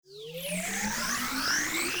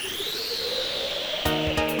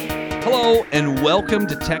Hello and welcome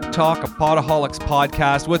to Tech Talk, a Podaholics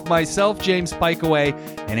podcast with myself, James Pikeway,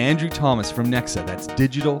 and Andrew Thomas from Nexa. That's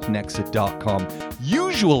digitalnexa.com.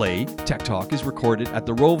 Usually, Tech Talk is recorded at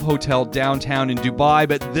the Rove Hotel downtown in Dubai,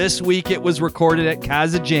 but this week it was recorded at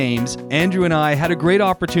Casa James. Andrew and I had a great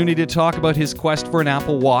opportunity to talk about his quest for an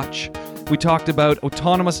Apple Watch. We talked about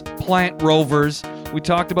autonomous plant rovers. We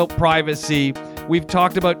talked about privacy. We've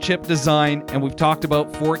talked about chip design, and we've talked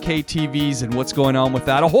about 4K TVs and what's going on with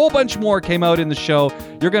that. A whole bunch more came out in the show.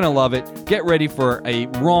 You're going to love it. Get ready for a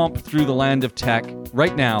romp through the land of tech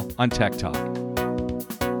right now on Tech Talk.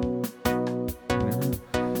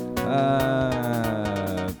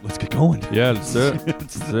 Let's get going. Yeah, let's do it.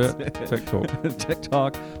 Let's do it. Tech Talk. Tech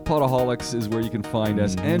Talk. Podaholics is where you can find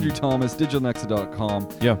us. Andrew Thomas, digitalnexa.com.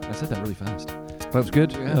 Yeah. I said that really fast. That was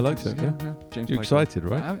good. Yeah, I liked it. Yeah. James You're Piker. excited,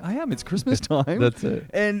 right? I am. It's Christmas time. That's it.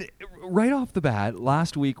 And right off the bat,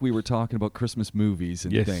 last week we were talking about Christmas movies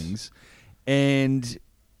and things. And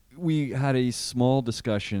we had a small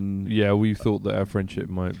discussion. Yeah, we thought that our friendship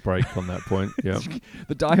might break on that point. Yeah.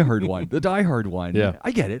 The Die Hard one. The Die Hard one. Yeah.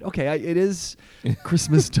 I get it. Okay, it is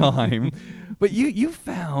Christmas time. But you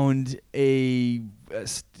found a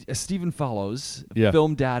Stephen Fallows,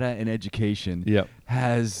 Film Data and Education,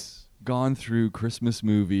 has gone through Christmas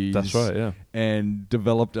movies. That's right, yeah. And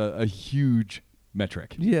developed a huge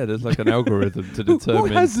metric. Yeah, there's like an algorithm to determine.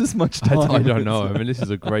 Who has this much time? I don't know. I mean, this is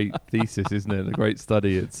a great thesis, isn't it? A great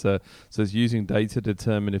study. It's using data to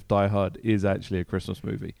determine if Die Hard is actually a Christmas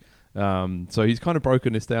movie. So he's kind of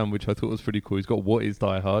broken this down, which I thought was pretty cool. He's got what is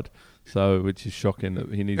Die Hard, which is shocking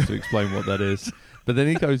that he needs to explain what that is. But then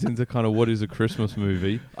he goes into kind of what is a Christmas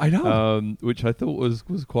movie. I know. Which I thought was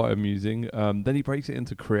quite amusing. Then he breaks it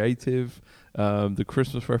into creative, the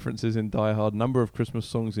Christmas references in Die Hard, number of Christmas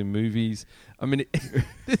songs in movies. I mean,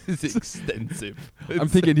 this is extensive. I'm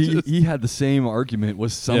thinking he had the same argument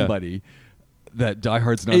with somebody that Die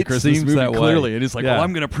Hard's not a Christmas movie, that clearly. way. And he's like, well,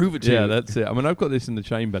 I'm going to prove it to you. Yeah, that's it. I mean, I've got this in the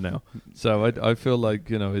chamber now. So I feel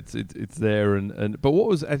like, it's there. But what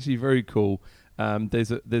was actually very cool,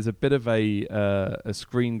 there's a bit of a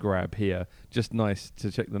screen grab here, just nice to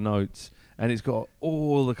check the notes, and it's got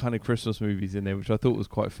all the kind of Christmas movies in there, which I thought was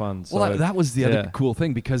quite fun. So, well, that was the other cool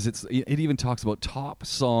thing, because it even talks about top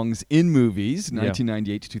songs in movies,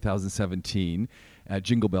 1998 to 2017,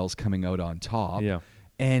 Jingle Bells coming out on top. Yeah.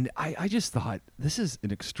 And I just thought, this is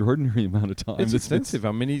an extraordinary amount of time. It's extensive.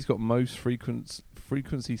 I mean, he's got most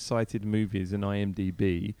frequency cited movies in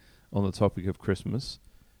IMDb on the topic of Christmas.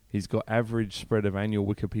 He's got average spread of annual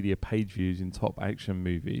Wikipedia page views in top action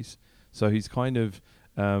movies. So he's kind of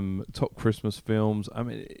top Christmas films. I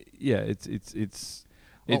mean, yeah, it's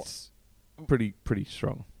pretty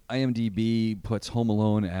strong. IMDb puts Home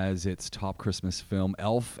Alone as its top Christmas film,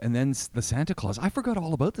 Elf, and then the Santa Claus. I forgot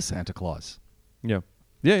all about the Santa Claus. Yeah.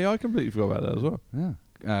 Yeah, I completely forgot about that as well.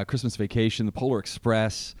 Yeah. Christmas Vacation, The Polar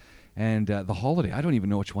Express, and The Holiday. I don't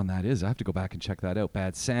even know which one that is. I have to go back and check that out.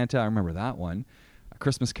 Bad Santa, I remember that one.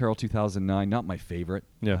 Christmas Carol 2009, not my favorite.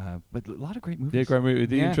 Yeah. But a lot of great movies. Yeah, great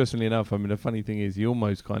movie. Yeah. Interestingly enough, I mean, the funny thing is he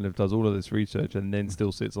almost kind of does all of this research and then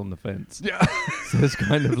still sits on the fence. Yeah. So it's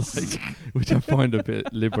kind of like, which I find a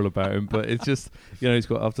bit liberal about him. But it's just, he's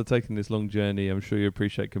got, after taking this long journey, I'm sure you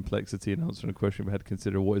appreciate complexity in answering a question we had to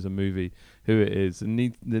consider what is a movie, who it is. The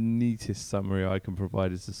neatest summary I can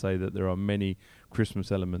provide is to say that there are many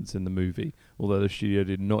Christmas elements in the movie, although the studio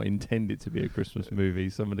did not intend it to be a Christmas movie.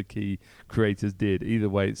 Some of the key creators did. Either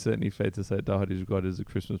way, it's certainly fair to say that Die Hard is regarded as a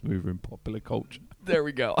Christmas movie in popular culture. There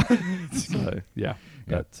we go.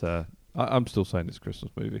 So I'm still saying it's a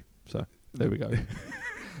Christmas movie. So there we go.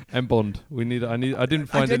 And Bond. I didn't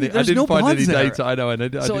find any data. I know.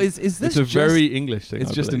 So is this? It's a very English thing.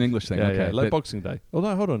 It's just an English thing. Yeah, like Boxing Day.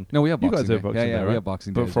 Although, hold on. No, we have Boxing Day. You guys have Boxing Day, right? We have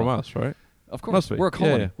Boxing Day. But from us, right? Of course, we're a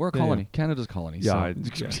colony. Yeah. We're a colony. Canada's colony. Yeah.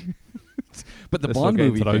 But the Bond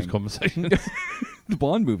movie into those conversations. The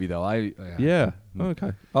Bond movie, though,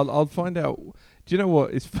 Okay. I'll find out. Do you know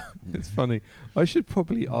what? It's funny. I should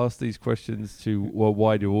probably ask these questions to a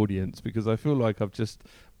wider audience, because I feel like I've just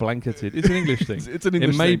blanketed. It's an English thing. It's an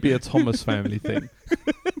English thing. It may thing. be a Thomas family thing.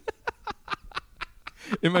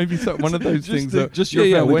 It may be one of those things that just your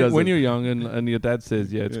family does when it. you're young and your dad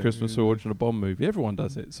says, it's Christmas, so we're watching a Bond movie. Everyone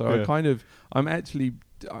does it. So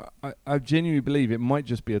I genuinely believe it might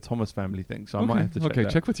just be a Thomas family thing. So I might have to check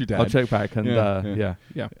that. Check with your dad. I'll check back and And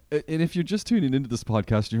if you're just tuning into this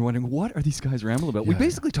podcast and you're wondering, what are these guys rambling about? We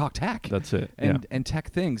basically talk tech. That's it. And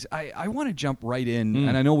tech things. I want to jump right in,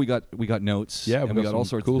 and I know we got notes. Yeah, and we got all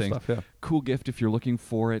sorts cool of things. Stuff, yeah. Cool gift if you're looking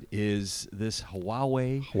for it is this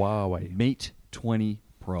Huawei Mate 20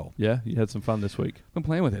 Pro. Yeah, you had some fun this week. Been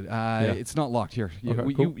playing with it. It's not locked here.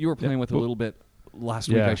 Okay, cool. You were playing with it a little bit last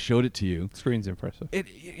week I showed it to you. Screen's impressive.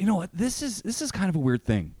 You know what? This is kind of a weird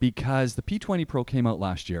thing because the P20 Pro came out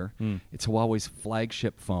last year. It's Huawei's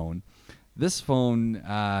flagship phone. This phone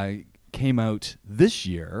came out this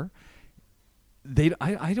year.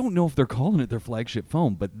 I don't know if they're calling it their flagship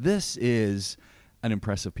phone, but this is an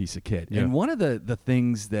impressive piece of kit. Yeah. And one of the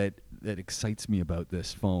things that excites me about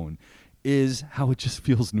this phone is how it just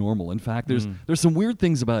feels normal. In fact, there's some weird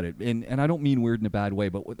things about it, and I don't mean weird in a bad way,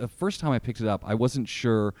 but the first time I picked it up, I wasn't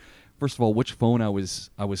sure, first of all, which phone I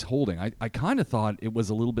was holding. I kind of thought it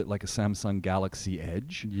was a little bit like a Samsung Galaxy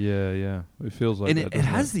Edge. Yeah. It feels like and that. it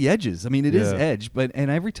has the edges. I mean, it is Yeah. edge,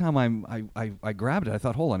 and every time I grabbed it, I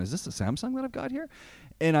thought, hold on, is this a Samsung that I've got here?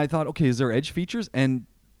 And I thought, okay, is there edge features? And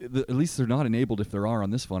at least they're not enabled if there are on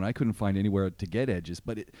this phone. I couldn't find anywhere to get edges,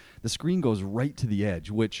 but the screen goes right to the edge,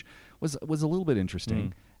 which was a little bit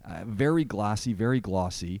interesting. Very glassy, very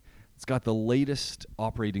glossy. It's got the latest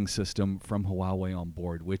operating system from Huawei on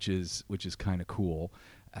board, which is kind of cool.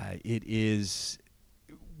 It is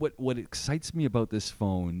what excites me about this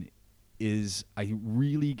phone is I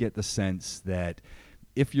really get the sense that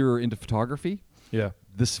if you're into photography,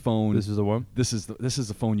 this phone, this is the one. This is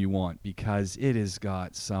the phone you want because it has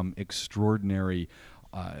got some extraordinary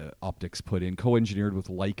optics put in, co-engineered with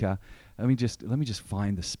Leica. Let me just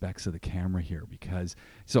find the specs of the camera here because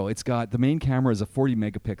it's got the main camera is a 40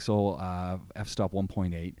 megapixel f-stop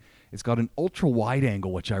 1.8. It's got an ultra wide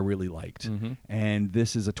angle, which I really liked, and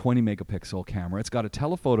this is a 20 megapixel camera. It's got a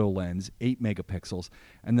telephoto lens, 8 megapixels,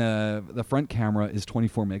 and the front camera is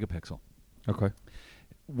 24 megapixel. Okay.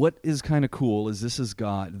 What is kind of cool is this has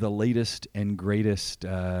got the latest and greatest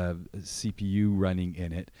CPU running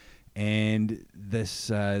in it, and this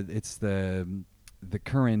it's the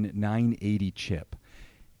Kirin 980 chip.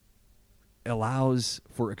 Allows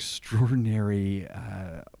for extraordinary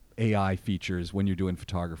AI features when you're doing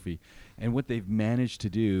photography, and what they've managed to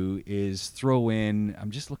do is throw in.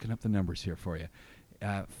 I'm just looking up the numbers here for you.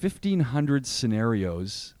 1,500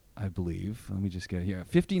 scenarios, I believe. Let me just get it here.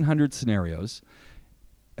 1,500 scenarios.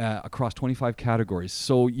 Across 25 categories,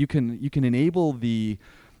 so you can enable the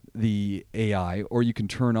AI or you can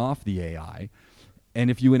turn off the AI. And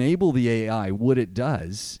if you enable the AI, what it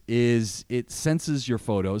does is it senses your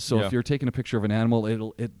photos. So if you're taking a picture of an animal,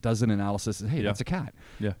 it does an analysis. And, hey, that's a cat,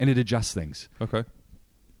 and it adjusts things. Okay,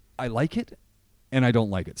 I like it, and I don't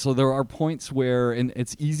like it. So there are points where, and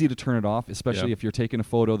it's easy to turn it off, especially if you're taking a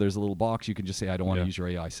photo. There's a little box you can just say, I don't want to use your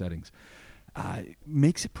AI settings.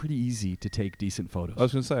 Makes it pretty easy to take decent photos. I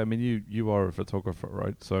was going to say, I mean, you are a photographer,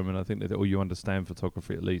 right? So, I mean, I think that, or you understand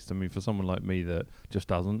photography at least. I mean, for someone like me that just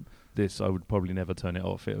doesn't, I would probably never turn it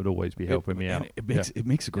off. It would always be helping me out. It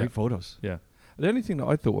makes great photos. Yeah. The only thing that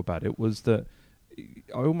I thought about it was that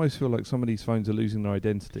I almost feel like some of these phones are losing their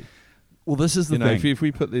identity. Well, this is the thing. If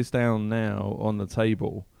we put this down now on the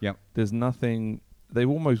table, there's nothing. They've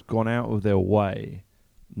almost gone out of their way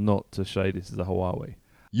not to say this is a Huawei.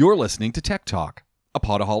 You're listening to Tech Talk, a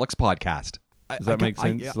Podaholics podcast. Does that make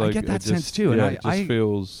sense? I get that sense too. Yeah, and it just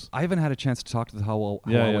feels... I haven't had a chance to talk to the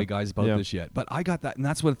Huawei guys about this yet, but I got that, and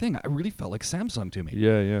that's one thing. I really felt like Samsung to me.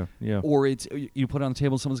 Yeah. Or it's you put it on the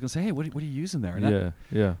table, and someone's going to say, hey, what are you using there? And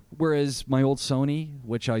whereas my old Sony,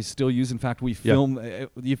 which I still use, in fact, we film,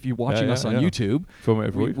 if you're watching us on YouTube, film it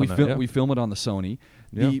every week we film it on the Sony.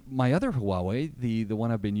 My other Huawei, the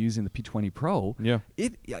one I've been using, the P20 Pro,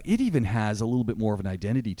 it even has a little bit more of an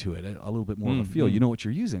identity to it, a little bit more of a feel. You know what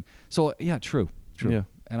you're using. So true. Yeah.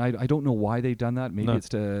 And I don't know why they've done that. Maybe it's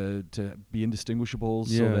to be indistinguishable,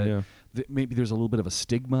 so that maybe there's a little bit of a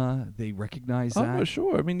stigma. They recognize that. I'm not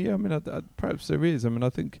sure. I mean, perhaps there is. I mean, I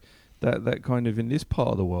think that kind of in this part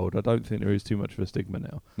of the world, I don't think there is too much of a stigma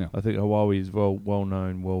now. No. I think Huawei is well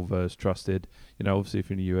known, well versed, trusted. Obviously, if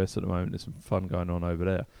you're in the US at the moment, there's some fun going on over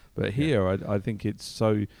there. But here, I think it's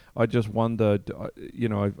so. I just wonder.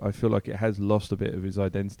 I feel like it has lost a bit of its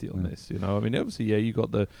identity on this. I mean, obviously, you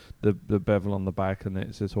got the bevel on the back and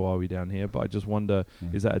it says Huawei down here. But I just wonder,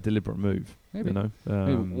 is that a deliberate move? Maybe.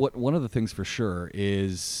 One of the things for sure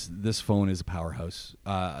is this phone is a powerhouse.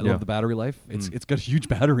 I love the battery life. It's got a huge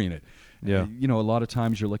battery in it. Yeah. A lot of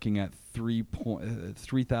times you're looking at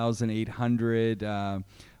 3,800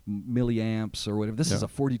 milliamps or whatever. This is a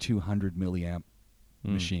 4,200 milliamp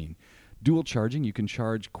machine. Dual charging, you can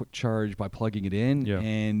charge quick charge by plugging it in,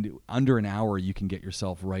 and under an hour you can get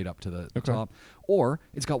yourself right up to the top. Or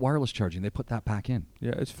it's got wireless charging. They put that back in.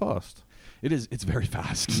 Yeah, it's fast. It is. It's very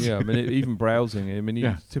fast. Yeah, I mean, even browsing. I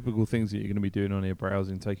mean, typical things that you're going to be doing on here: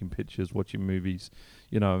 browsing, taking pictures, watching movies.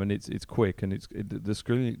 And it's quick, and the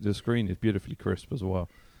screen is beautifully crisp as well.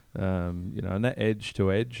 And that edge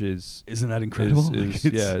to edge isn't that incredible?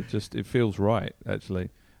 It feels right actually.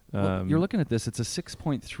 Well, you're looking at this. It's a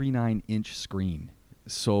 6.39 inch screen.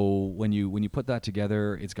 So when you put that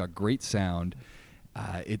together, it's got great sound.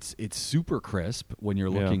 It's super crisp when you're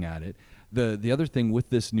looking at it. The other thing with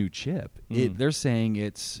this new chip, they're saying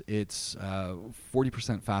it's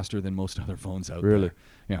 40% faster than most other phones out there. Really?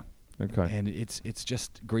 Yeah. Okay. And it's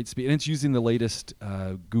just great speed, and it's using the latest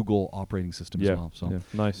Google operating system as well. So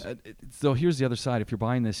nice. So here's the other side. If you're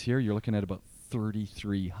buying this here, you're looking at about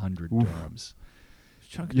 3,300 dirhams.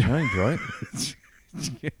 Chunk of change, right?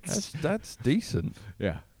 That's decent.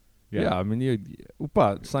 Yeah. I mean,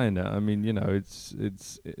 but saying that, I mean,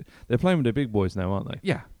 they're playing with the big boys now, aren't they?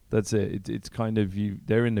 Yeah. That's it. It's kind of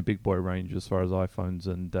they're in the big boy range as far as iPhones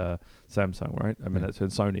and Samsung, right? I mean, that's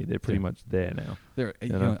and Sony. They're pretty much there now. There,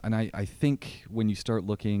 and I think when you start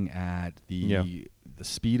looking at the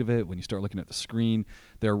speed of it, when you start looking at the screen,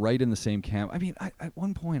 they're right in the same camp. I mean, at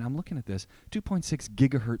one point, I'm looking at this 2.6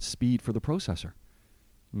 gigahertz speed for the processor.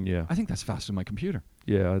 Yeah, I think that's faster than my computer.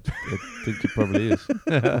 Yeah, I think it probably is.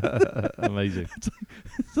 Amazing.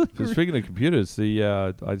 So speaking of computers,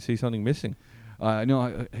 I see something missing.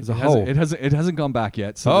 No, it hasn't gone back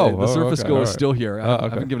yet. So the Surface Go is still here. I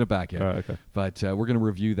haven't given it back yet. Okay. But we're going to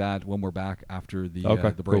review that when we're back after the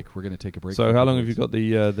break. Cool. We're going to take a break. So how long have you got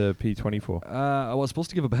the P20 for? I was supposed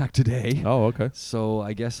to give it back today. Oh, okay. So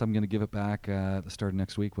I guess I'm going to give it back at the start of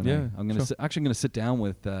next week. When I'm going to actually going to sit down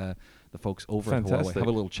with the folks over at Huawei, have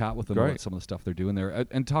a little chat with them about some of the stuff they're doing there,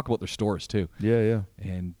 and talk about their stores too. Yeah.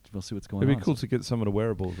 And we'll see what's going on. It'd be cool to get some of the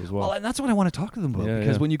wearables as well. Well, and that's what I want to talk to them about,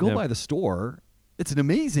 because when you go by the store, it's an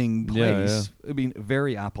amazing place. I mean,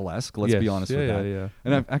 very Apple-esque, let's be honest with that. Yeah.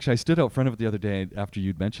 And I stood out front of it the other day after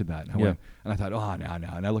you'd mentioned that. And I went, and I thought, no.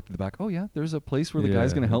 And I looked at the back, there's a place where the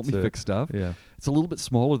guy's going to help me fix stuff. Yeah. It's a little bit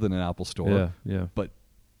smaller than an Apple store. Yeah. But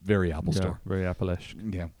very Apple store. Very Apple-esque.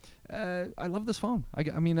 Yeah. I love this phone. I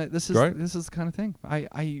mean, this is the kind of thing.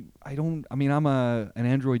 I'm an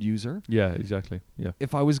Android user. Yeah, exactly. Yeah.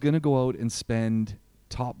 If I was going to go out and spend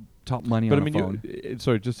top money on a phone.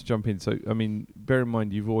 Sorry, just to jump in. So, I mean, bear in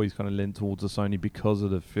mind, you've always kind of leaned towards the Sony because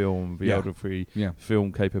of the videography,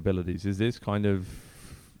 film capabilities. Is this kind of,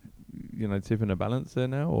 tipping a balance there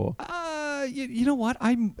now, or? You know what?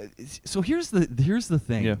 So here's the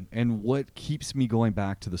thing, and what keeps me going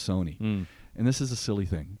back to the Sony. And this is a silly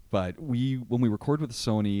thing, but when we record with the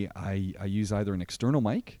Sony, I use either an external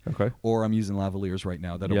mic, or I'm using lavaliers right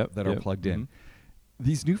now that are plugged in.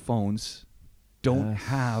 These new phones don't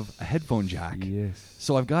have a headphone jack. Yes.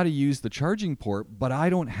 So I've got to use the charging port, but I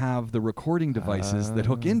don't have the recording devices that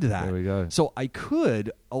hook into that. There we go. So I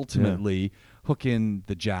could ultimately hook in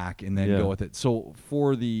the jack and then go with it. So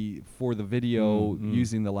for the video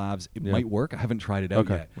using the lavs, it might work. I haven't tried it out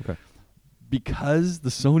yet. Okay. Because the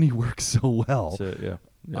Sony works so well. That's it,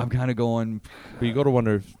 I'm kind of going. But you got to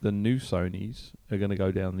wonder if the new Sonys are going to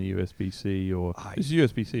go down the USB-C or it's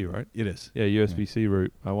USB-C, right? It is. Yeah, USB-C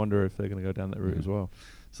route. I wonder if they're going to go down that route as well.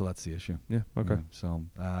 So that's the issue. Yeah. Okay. So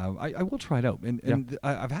I will try it out, and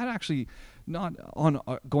I've had actually not on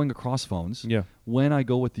going across phones. Yeah. When I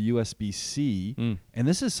go with the USB-C, and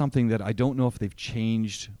this is something that I don't know if they've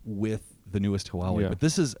changed with the newest Huawei, but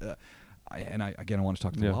this is. I want to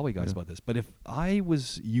talk to the Huawei guys about this. But if I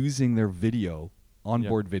was using their video,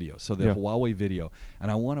 onboard video, so the Huawei video, and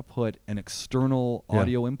I want to put an external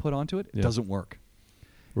audio input onto it, it doesn't work.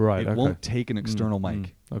 Right. It won't take an external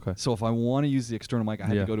mic. Okay. So if I want to use the external mic, I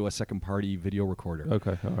had to go to a second-party video recorder.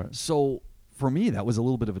 Okay. All right. So for me, that was a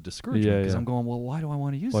little bit of a discouragement because I'm going, well, why do I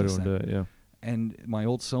want to use this? Why do I do it? Yeah. And my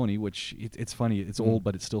old Sony, which it's funny, it's old,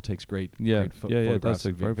 but it still takes great photographs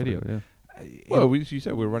and great video. Yeah. Well, you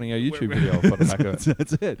said we're running our YouTube video off the back of it.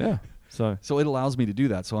 That's it. Yeah. So it allows me to do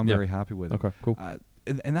that. So I'm very happy with it. Okay, cool.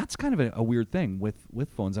 And that's kind of a weird thing with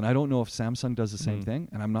phones. And I don't know if Samsung does the same thing.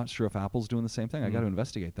 And I'm not sure if Apple's doing the same thing. I got to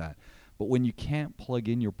investigate that. But when you can't plug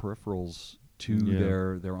in your peripherals to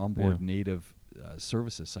their onboard native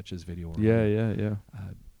services, such as video or audio,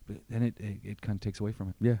 then it kind of takes away from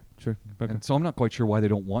it. Yeah, sure. Okay. And so I'm not quite sure why they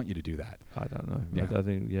don't want you to do that. I don't know. Yeah. I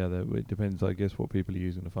think, it depends, I guess, what people are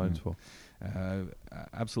using the phones for.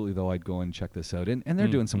 Absolutely, though, I'd go and check this out. And they're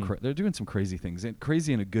doing some they're doing some crazy things, and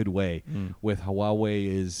crazy in a good way. With Huawei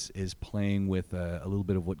is playing with a little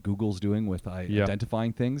bit of what Google's doing with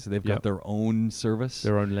identifying things. They've got their own service,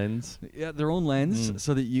 their own lens. Yeah, their own lens,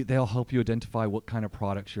 so that they'll help you identify what kind of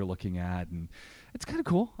products you're looking at, and it's kind of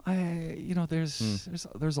cool.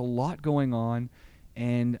 There's a lot going on,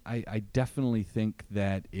 and I definitely think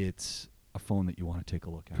that it's a phone that you want to take a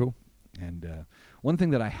look at. Cool. And one thing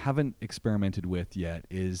that I haven't experimented with yet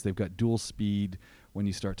is they've got dual speed when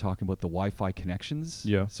you start talking about the Wi-Fi connections.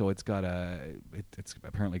 Yeah. So it's got it's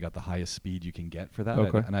apparently got the highest speed you can get for that.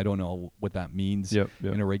 Okay. And I don't know what that means Yep.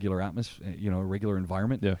 in a regular atmosphere, a regular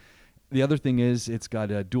environment. Yeah. The other thing is it's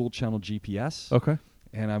got a dual channel GPS. Okay.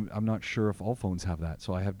 And I'm not sure if all phones have that,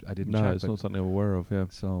 so I didn't No, check. it's not something I'm aware of. Yeah.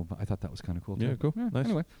 So I thought that was kind of cool. Yeah, too. cool. Nice.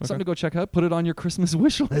 Anyway, Okay. something to go check out. Put it on your Christmas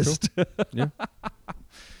wish list. Yeah.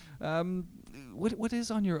 What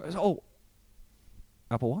is on your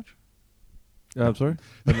Apple Watch? I'm sorry.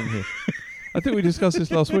 I didn't hear. I think we discussed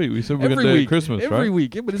this last week. We said we were Every going to do it week, at Christmas, right? every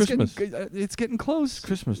week. Yeah, but Christmas. it's getting close.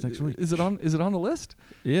 Christmas next week. Is it on the list?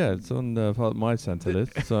 Yeah, it's on my Santa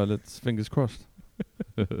list. So let's fingers crossed.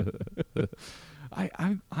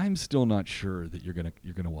 I'm still not sure that you're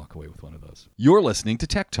gonna walk away with one of those. You're listening to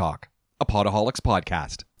Tech Talk, a Podaholics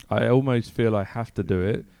podcast. I almost feel I have to do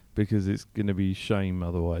it because it's going to be shame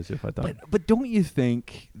otherwise if I don't. But don't you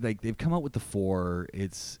think like they've come out with the 4?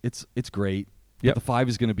 It's great. Yep. But the 5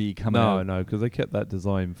 is going to be coming out. No, because they kept that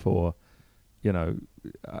design for,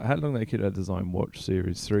 how long they kept that design watch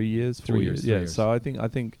series? 3 years, 4 years. 3 Yeah. years. So I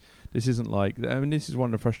think this isn't like. I mean, this is one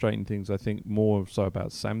of the frustrating things. I think more so about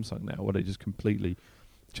Samsung now, where they just completely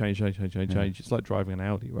change. It's like driving an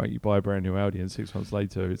Audi, right? You buy a brand new Audi, and 6 months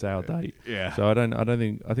later it's out of date. Yeah. So I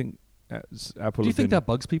think Apple. Do you have think been- that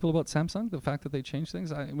bugs people about Samsung? The fact that they change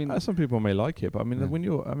things? I mean, some people may like it, but I mean,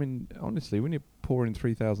 Yeah. honestly, when you're pouring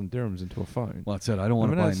 3,000 dirhams into a phone, well, that's it. I don't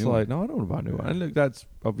want to buy a that's new like, one. no, I don't want to buy a new one. Yeah. And look, that's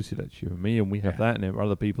you and me, and we have Yeah. that, and there are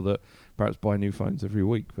other people that perhaps buy new phones every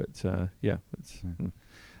week. But it's Yeah.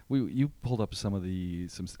 You pulled up some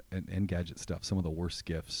Engadget stuff, some of the worst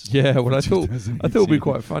gifts. yeah. Well, I thought it would be 2018.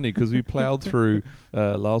 quite funny because we ploughed through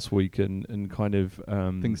last week and kind of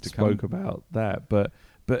Things to spoke come. about that, but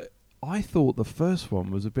I thought the first one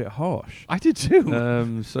was a bit harsh. I did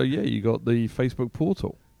too. So yeah, you got the Facebook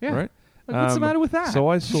portal, Yeah. right? What's the matter with that? So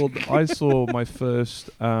I saw my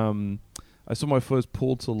first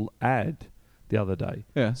portal ad the other day.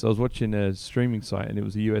 Yeah. So I was watching a streaming site, and it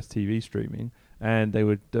was a US TV streaming, and they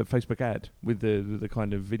would Facebook ad with the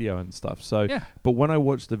kind of video and stuff. So, Yeah. but when I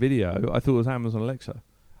watched the video, I thought it was Amazon Alexa.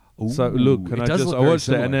 Ooh, So look, and it I does just look I very watched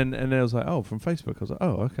it, and similar. then I was like, oh, from Facebook. I was like,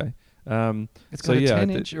 oh, okay. It's so got a yeah,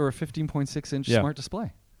 10-inch or a 15.6-inch Yeah. smart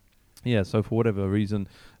display. Yeah, so for whatever reason,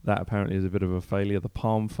 that apparently is a bit of a failure. The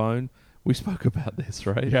Palm phone, we spoke about this,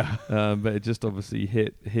 right? Yeah. But it just obviously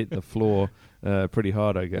hit the floor pretty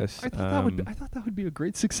hard, I guess. I thought that would be a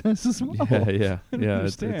great success as well. Yeah. I don't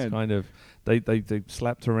It's understand. kind of they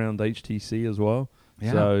slapped around HTC as well.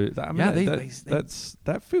 Yeah. So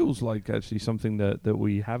that feels like actually something that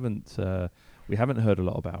we haven't heard a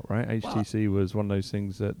lot about, right? HTC was one of those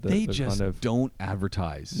things that They that just kind of don't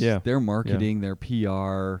advertise. Yeah. Their marketing, their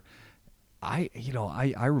PR. I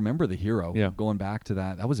remember the Hero. Yeah. Going back to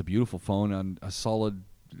that, that was a beautiful phone on a solid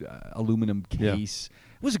aluminum case.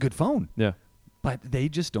 It was a good phone, yeah. but they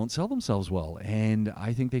just don't sell themselves well, and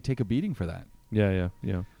I think they take a beating for that. Yeah.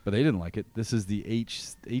 But they didn't like it. This is the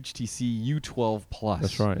HTC U12 Plus.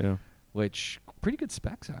 That's right, yeah. Which pretty good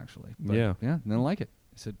specs actually. But Yeah. didn't like it.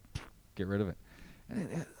 I said, get rid of it.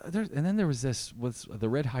 And then there was this with the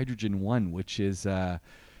Red Hydrogen 1, which is kind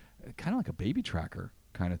of like a baby tracker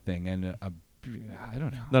kind of thing, and I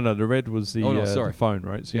don't know. No, the red was the, sorry. the phone,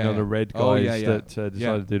 right? So Yeah, you know yeah. the red guys Oh, yeah, yeah. that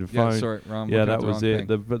decided to do the phone. Yeah, sorry, wrong. Yeah, looking at that the was wrong it.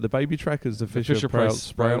 thing. But the baby tracker's the The Fisher-Price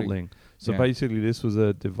Fisher-Price Sproutling. So Yeah. basically, this was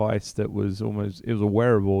a device that was it was a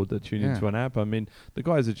wearable that tuned Yeah. into an app. I mean, the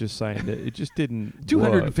guys are just saying that it just didn't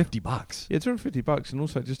 $250. Yeah, $250, and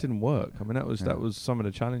also it just didn't work. I mean, that was some of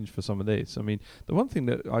the challenge for some of this. I mean, the one thing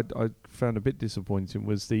that I found a bit disappointing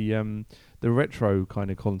was the retro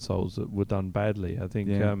kind of consoles that were done badly. I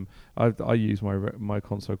think I use my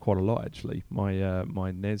console quite a lot actually. My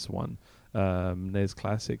NES one. NES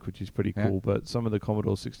Classic, which is pretty cool, but some of the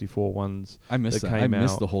Commodore 64 ones I missed that that. came I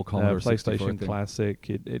missed out, the whole Commodore 64 PlayStation thing. Classic,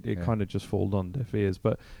 it kind of just fallen on deaf ears.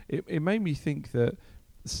 But it made me think that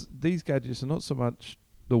these gadgets are not so much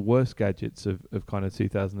the worst gadgets of kind of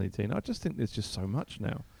 2018. I just think there's just so much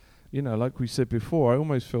now. You know, like we said before, I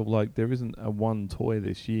almost feel like there isn't a one toy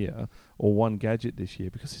this year or one gadget this year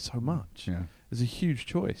because it's so much. Yeah. There's a huge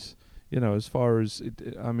choice. You know, as far as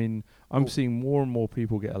I'm seeing more and more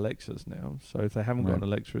people get Alexas now. So if they haven't got an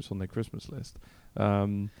Alexa, it's on their Christmas list.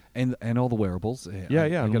 And all the wearables. I I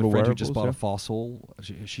got and a all friend the who just wearables, bought yeah. a Fossil.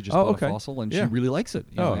 She just bought a Fossil, and she really likes it.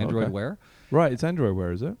 Android okay. Wear. Right, it's Android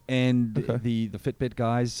Wear, is it? And the Fitbit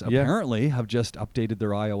guys apparently have just updated their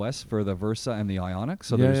iOS for the Versa and the Ionic.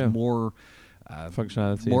 So there's more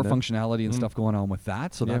functionality, more functionality and stuff going on with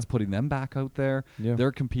that. So Yeah. that's putting them back out there. Yeah.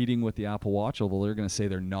 They're competing with the Apple Watch, although they're going to say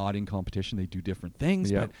they're not in competition. They do different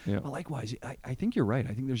things. Yeah, But, yeah. but likewise, I think you're right.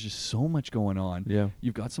 I think there's just so much going on. Yeah.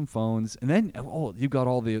 You've got some phones, and then you've got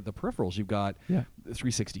all the peripherals. You've got Yeah.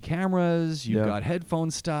 360 cameras. You've Yeah. got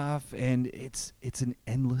headphone stuff, and it's an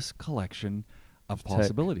endless collection of Tech.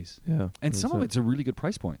 possibilities. Yeah. And some of it's a really good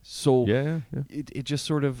price point. So Yeah. it just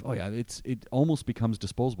sort of it almost becomes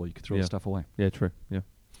disposable. You could throw the Yeah. stuff away. Yeah. True. Yeah.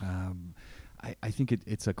 I think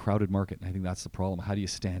it's a crowded market, and I think that's the problem. How do you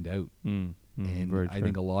stand out? And very I true.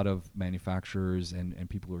 think a lot of manufacturers and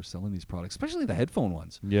people who are selling these products, especially the headphone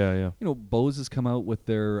ones. Yeah. Yeah. You know, Bose has come out with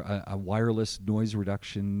their a wireless noise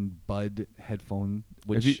reduction Bud headphone.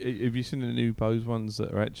 Which Have you seen the new Bose ones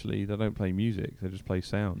that are actually, they don't play music, they just play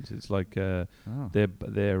sounds? It's like they're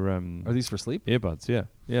are these for sleep? earbuds,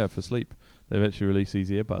 yeah, for sleep. They've actually released these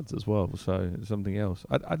earbuds as well, so it's something else.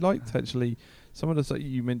 I'd like to actually, some of the stuff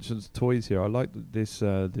you mentioned toys here. I like this.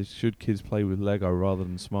 This should kids play with Lego rather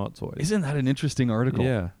than smart toys? Isn't that an interesting article?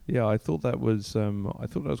 Yeah. I thought that was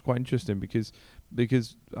quite interesting because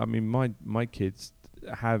I mean my kids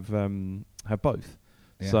have both.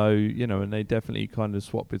 Yeah. So, you know, and they definitely kind of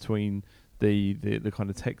swap between the kind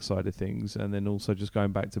of tech side of things, and then also just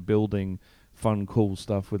going back to building fun, cool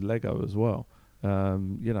stuff with Lego as well.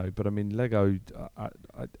 You know, but I mean, Lego,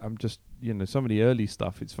 I'm just, you know, some of the early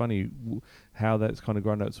stuff, it's funny how that's kind of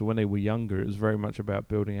grown out. So when they were younger, it was very much about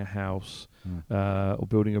building a house or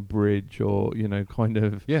building a bridge, or, you know, kind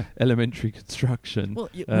of elementary construction, Well,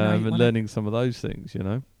 and learning some of those things, you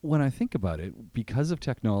know. When I think about it, because of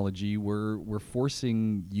technology, we're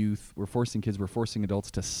forcing youth, we're forcing kids, we're forcing adults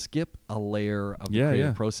to skip a layer of the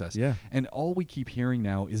creative process. Yeah. And all we keep hearing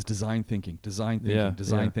now is design thinking.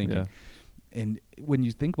 Yeah. And when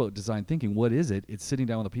you think about design thinking, what is it? It's sitting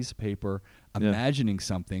down with a piece of paper, imagining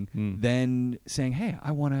something, then saying, "Hey,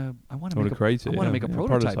 I want to make a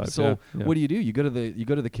prototype." So what do? You go to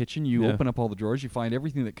the kitchen, you open up all the drawers, you find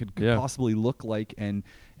everything that could possibly look like and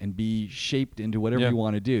be shaped into whatever you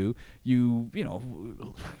want to do. You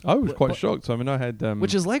know, I was quite shocked. I mean, I had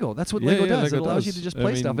which is Lego. That's what Lego does. Lego it allows does. you to just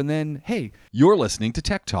play stuff, and then hey, You're listening to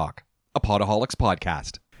Tech Talk, a Podaholics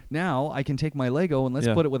podcast. now I can take my Lego and let's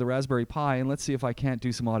put it with a Raspberry Pi and let's see if I can't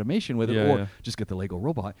do some automation with it, or just get the Lego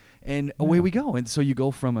robot, and away we go. And so you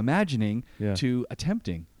go from imagining to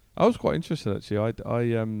attempting. I was quite interested actually.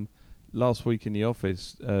 I last week in the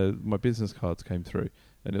office, my business cards came through,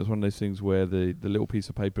 and it was one of those things where the little piece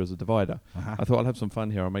of paper is a divider. I thought I'll have some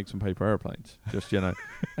fun here. I'll make some paper airplanes, just, you know.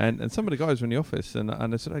 and some of the guys were in the office, and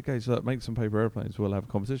I said, okay, so make some paper airplanes. We'll have a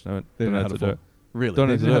competition. I went, They don't know know how how to to do fold. it. Really? Don't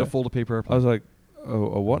They know know how how to to fold a paper I airplane. was like,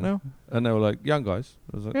 oh, what now? And they were like, young guys.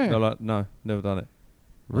 I was like, Yeah. they're like, no, never done it.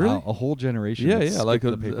 Really? Really? A whole generation. Yeah, that yeah, like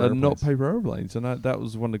skipped the paper not airplanes. paper airplanes, and that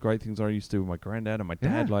was one of the great things I used to do with my granddad and my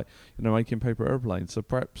dad, Yeah. like, you know, making paper airplanes. So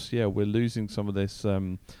perhaps, we're losing some of this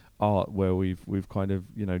art where we've kind of,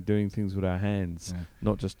 you know, doing things with our hands,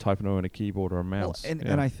 not just typing on a keyboard or a mouse. Well,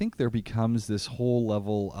 and I think there becomes this whole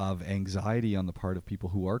level of anxiety on the part of people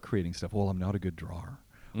who are creating stuff. Well, I'm not a good drawer.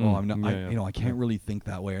 Oh, I'm not. I can't really think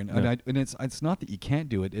that way. And it's not that you can't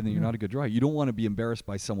do it, and then you're not a good drawer. You don't want to be embarrassed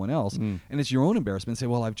by someone else, and it's your own embarrassment. Say,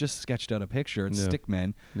 well, I've just sketched out a picture. It's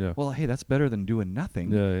stickmen. Yeah. Well, hey, that's better than doing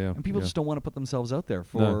nothing. Yeah. And people just don't want to put themselves out there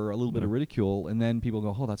for a little bit of ridicule, and then people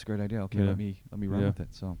go, oh, that's a great idea. Okay, let me run with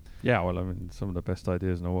it. So well, I mean, some of the best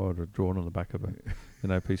ideas in the world are drawn on the back of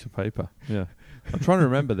a piece of paper. Yeah, I'm trying to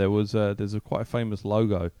remember. There's a quite a famous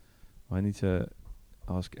logo. I need to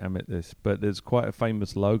ask Amit this, but there's quite a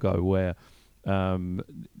famous logo where a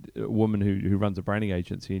woman who runs a branding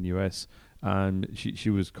agency in the US, she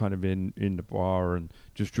was kind of in the bar and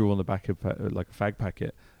just drew on the back of like a fag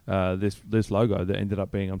packet this logo that ended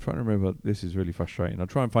up being, I'm trying to remember, this is really frustrating. I'll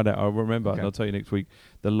try and find out. I'll remember and I'll tell you next week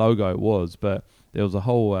the logo it was, but there was a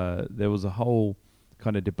whole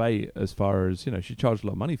kind of debate as far as, you know, she charged a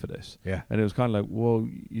lot of money for this. Yeah. And it was kind of like, well,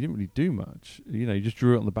 you didn't really do much. You know, you just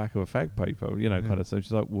drew it on the back of a fag paper, you know, kind of. So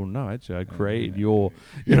she's like, well, no, actually, I created your,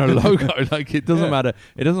 you know, logo. Like, it doesn't matter.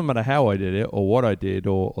 It doesn't matter how I did it or what I did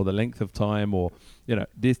or the length of time or, you know,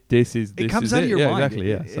 this is it comes is out it. of your mind. Exactly.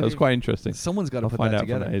 Yeah. So it's quite interesting. Someone's got to I'll put find that out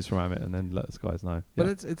together. from is from Amit and then let us guys know. But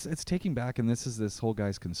it's taking back, and this is this whole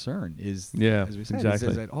guy's concern is, as we said, exactly.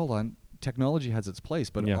 is that, hold on, technology has its place,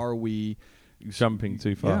 but are we jumping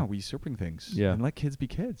too far? Yeah, we usurping things. Yeah, and let kids be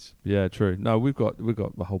kids. Yeah, true. No, we've got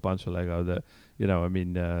a whole bunch of Lego that, you know, I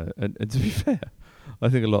mean, and to be fair, I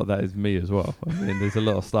think a lot of that is me as well. I mean, there's a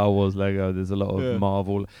lot of Star Wars Lego. There's a lot of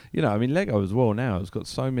Marvel. You know, I mean, Lego as well now has got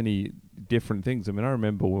so many different things. I mean, I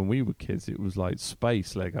remember when we were kids, it was like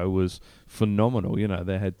Space Lego was phenomenal. You know,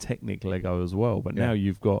 they had Technic Lego as well. But now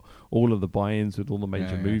you've got all of the buy-ins with all the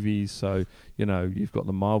major movies. So, you know, you've got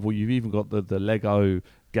the Marvel. You've even got the Lego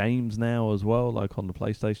games now as well, like on the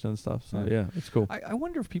PlayStation and stuff. So, yeah, it's cool. I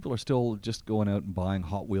wonder if people are still just going out and buying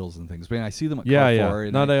Hot Wheels and things. I mean, I see them at Carrefour.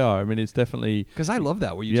 Yeah. No, they are. I mean, it's definitely... Because I love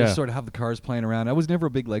that, where you just sort of have the cars playing around. I was never a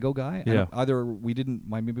big Lego guy. Yeah. Either we didn't...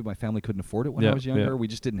 maybe my family couldn't afford it when I was younger. We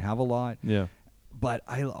just didn't have a lot. Yeah. But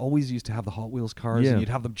I always used to have the Hot Wheels cars, and you'd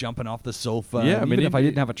have them jumping off the sofa. Yeah, I mean, even if I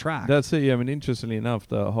didn't have a track. That's it. Yeah, I mean, interestingly enough,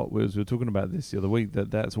 the Hot Wheels, we were talking about this the other week,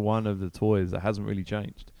 that's one of the toys that hasn't really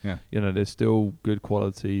changed. Yeah. You know, they're still good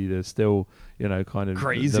quality. They're still, you know, kind of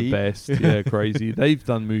crazy. The best. Yeah, crazy. They've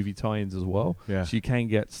done movie tie-ins as well. Yeah. So you can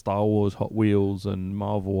get Star Wars Hot Wheels and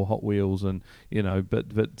Marvel Hot Wheels, and, you know,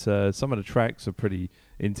 but some of the tracks are pretty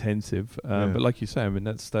intensive. But like you say, I mean,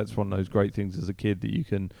 that's one of those great things as a kid that you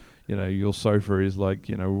can... You know, your sofa is like,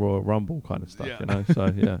 you know, Royal Rumble kind of stuff, you know? So,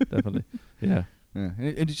 yeah, definitely. Yeah. And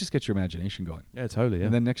it just gets your imagination going. Yeah, totally, yeah.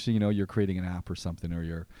 And then next thing you know, you're creating an app or something, or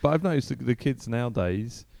you're... But I've noticed the kids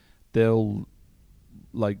nowadays, they'll,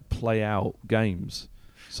 like, play out games.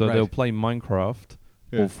 So they'll play Minecraft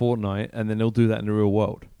or Fortnite, and then they'll do that in the real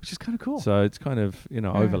world. Which is kind of cool. So it's kind of, you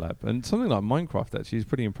know, overlap. And something like Minecraft, actually, is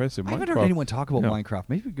pretty impressive. I haven't heard anyone talk about Minecraft.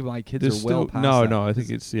 Maybe my kids are well past No, that. no, I think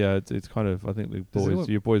it's kind of, I think the boys,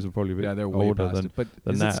 your boys are probably a bit they're way older past than it. But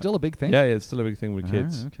than is that. it still a big thing? Yeah, it's still a big thing with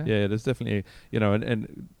kids. Okay. Yeah, there's definitely, you know,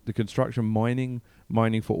 and the construction mining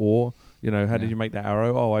for ore. You know, how did you make that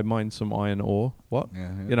arrow? Oh, I mined some iron ore. What?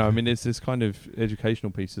 Yeah. You know, I mean, it's this kind of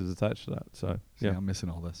educational pieces attached to that. So, See, I'm missing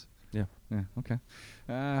all this. Yeah. Yeah. Okay.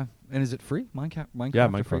 And is it free? Minecraft. Yeah,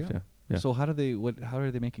 are free? Minecraft. Yeah. So how are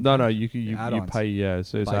they making? No, you pay. Yeah,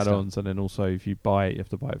 so it's Buy add-ons, and then also if you buy it, you have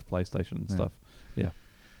to buy it for PlayStation and stuff. Yeah.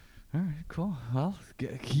 All right. Cool. Well,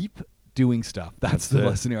 keep doing stuff. That's the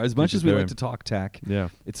lesson here. As much as we like to talk tech,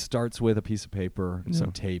 it starts with a piece of paper,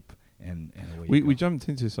 some tape, and away we jumped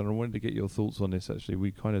into this, and I wanted to get your thoughts on this. Actually,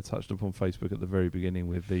 we kind of touched upon Facebook at the very beginning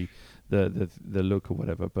with the look or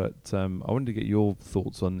whatever, but I wanted to get your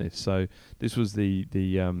thoughts on this. So this was the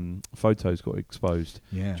photos got exposed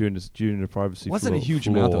during the privacy. Wasn't a huge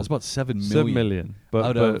amount though. It was about 7 million. 7 million, but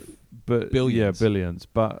out of billions. Yeah, billions.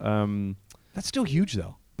 But that's still huge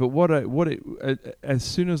though. But as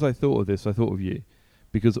soon as I thought of this, I thought of you,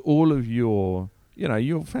 because all of your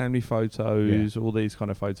family photos, all these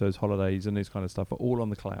kind of photos, holidays and this kind of stuff are all on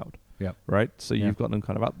the cloud. Yeah. Right? So you've got them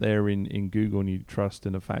kind of up there in Google, and you trust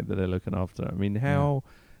in the fact that they're looking after it. I mean, how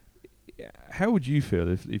would you feel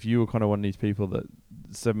if you were kind of one of these people that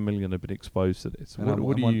 7 million have been exposed to this?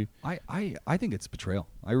 What do you... I think it's betrayal.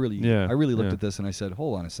 I really looked at this and I said,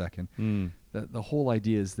 hold on a second. The whole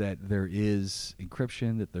idea is that there is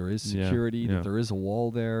encryption, that there is security, that there is a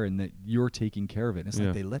wall there, and that you're taking care of it. And it's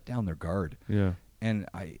like they let down their guard. Yeah. And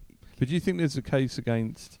But do you think there's a case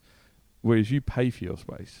against, whereas you pay for your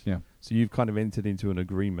space, so you've kind of entered into an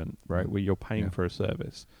agreement, right, where you're paying for a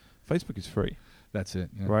service. Facebook is free. That's it.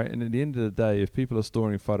 Yeah. Right? And at the end of the day, if people are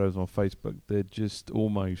storing photos on Facebook, they're just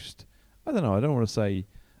almost, I don't know, I don't want to say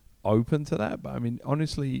open to that, but I mean,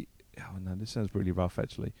 honestly, oh no, this sounds really rough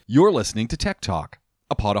actually. You're listening to Tech Talk,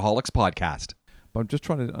 a Podaholics podcast. But I'm just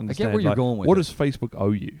trying to understand, I get where you're going with what it. does Facebook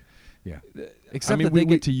owe you? Yeah. Except that they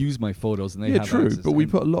get to use my photos and they have true, access. but we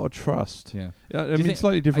put a lot of trust. Yeah. I mean, it's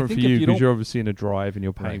slightly different for you because you're obviously in a drive and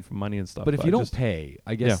you're paying for money and stuff. But if you don't pay,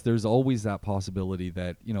 I guess there's always that possibility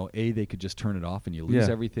that, A, they could just turn it off and you lose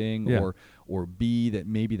everything, or B, that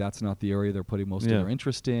maybe that's not the area they're putting most of their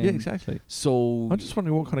interest in. Yeah, exactly. So I'm just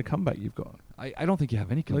wondering what kind of comeback you've got. I don't think you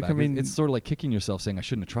have any comeback. Like, I mean, it's sort of like kicking yourself saying I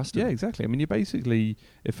shouldn't have trusted them. Exactly. I mean, you're basically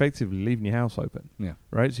effectively leaving your house open. Yeah.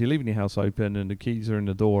 Right? So you're leaving your house open and the keys are in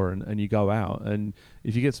the door and you go out, and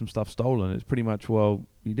if you get some stuff stolen, it's pretty much, well,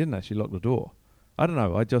 you didn't actually lock the door. I don't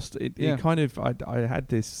know. I had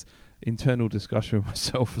this internal discussion with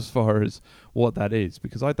myself as far as what that is,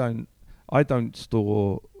 because I don't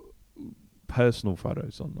store personal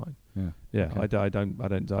photos online. I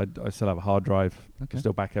still have a hard drive.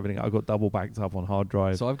 Still back everything. I've got double backed up on hard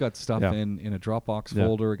drive. So I've got stuff in a Dropbox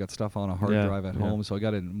folder. I got stuff on a hard drive at home. So I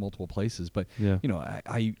got it in multiple places. But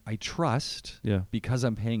I trust because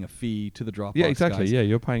I'm paying a fee to the Dropbox. Yeah, exactly. Guys,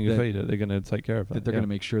 you're paying a fee that they're going to take care of that. That they're going to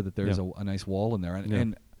make sure that there's a nice wall in there.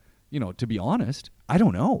 And to be honest, I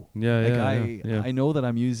don't know. I know that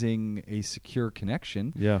I'm using a secure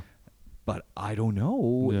connection. Yeah. But I don't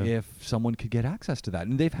know if someone could get access to that.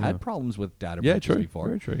 And they've had problems with data breaches before.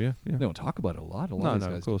 Very true, yeah. They don't talk about it a lot. No, of these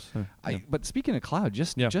guys. Of course. But speaking of cloud,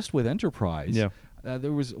 just with enterprise,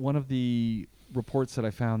 there was one of the reports that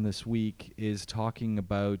I found this week is talking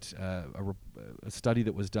about a study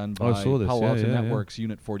that was done I by saw this. Palo Alto Yeah. Networks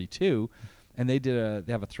Unit 42, and they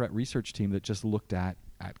have a threat research team that just looked at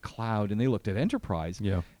cloud, and they looked at enterprise.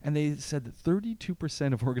 Yeah. And they said that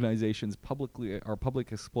 32% of organizations are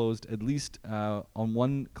public exposed at least on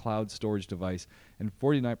one cloud storage device, and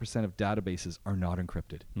 49% of databases are not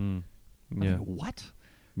encrypted. Mm. I Yeah. mean, what?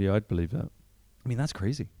 Yeah, I'd believe that. I mean, that's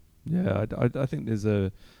crazy. Yeah, I think there's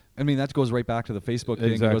a. I mean, that goes right back to the Facebook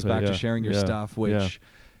thing. It goes Exactly, back to yeah, sharing your yeah, stuff, which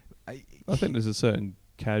I think there's a certain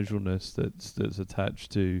casualness that's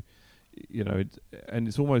attached to, and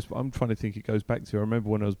it's almost. I'm trying to think. It goes back to. I remember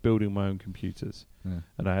when I was building my own computers,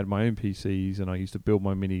 and I had my own PCs, and I used to build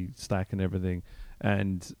my mini stack and everything,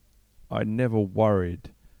 and I never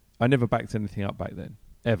worried. I never backed anything up back then,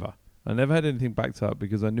 ever. I never had anything backed up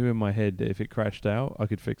because I knew in my head that if it crashed out, I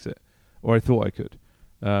could fix it, or I thought I could.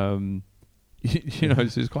 So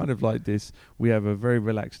it's kind of like this. We have a very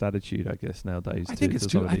relaxed attitude, I guess, nowadays. I think it's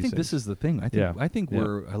too. I think this is the thing. I think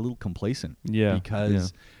we're a little complacent. Yeah.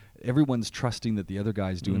 Because everyone's trusting that the other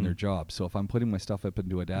guy's doing their job. So if I'm putting my stuff up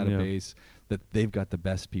into a database, that they've got the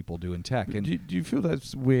best people doing tech. And do you feel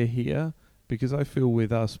that we're here? Because I feel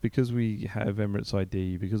with us, because we have Emirates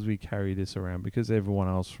ID, because we carry this around, because everyone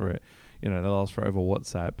asks for it, they'll ask for it over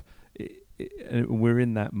WhatsApp. And we're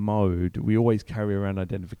in that mode. We always carry around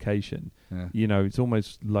identification. Yeah. It's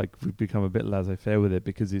almost like we've become a bit laissez-faire with it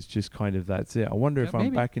because it's just kind of that's it. I wonder if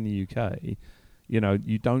I'm back in the UK,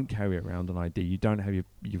 you don't carry around an ID. You don't have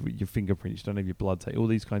your fingerprints. You don't have your blood take. All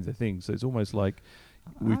these kinds of things. So it's almost like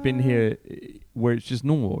we've been here where it's just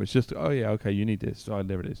normal. It's just, oh yeah, okay, you need this. Oh,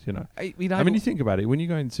 there it is. I mean, you think about it. When you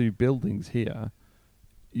go into buildings here,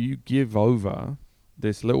 you give over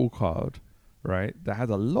this little card, right, that has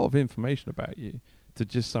a lot of information about you to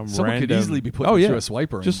just someone random. Could easily be put through a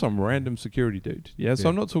swiper. Just some random security dude. Yeah. So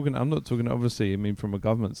I'm not talking. Obviously, I mean, from a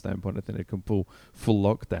government standpoint, I think they can pull full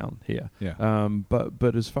lockdown here. Yeah.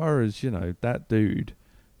 But as far as that dude,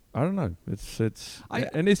 I don't know. It's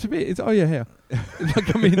oh yeah.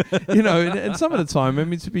 Like, I mean, and some of the time, I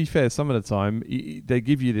mean, to be fair, some of the time they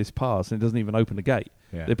give you this pass and it doesn't even open the gate.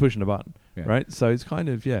 Yeah. They're pushing a button, right? So it's kind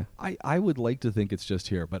of I would like to think it's just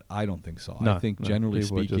here, but I don't think so. No, I think generally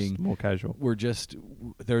people are speaking, just more casual. we're just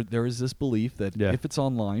there is this belief that if it's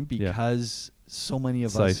online, because so many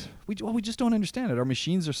of us we just don't understand it. Our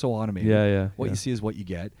machines are so automated. What you see is what you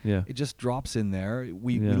get. It just drops in there.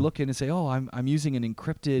 We look in and say, oh, I'm using an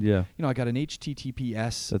encrypted. I got an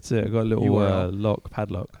HTTPS. That's it. I got a little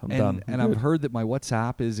padlock. I'm done. And I've heard that my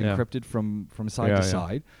WhatsApp is encrypted from side to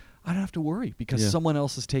side. I don't have to worry because someone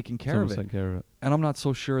else is taking care of it. And I'm not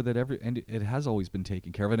so sure that it has always been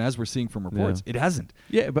taken care of. And as we're seeing from reports, it hasn't.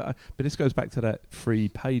 Yeah, but this goes back to that free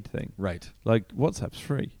paid thing. Right. Like WhatsApp's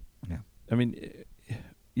free. Yeah. I mean,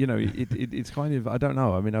 it's kind of, I don't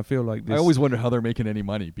know. I mean, I feel like this. I always wonder how they're making any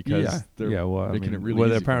money because they're making it really easy.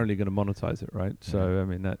 They're apparently going to monetize it, right? So, I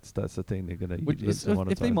mean, that's the thing they're going to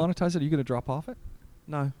monetize. If they monetize it, are you going to drop off it?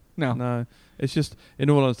 No. It's just, in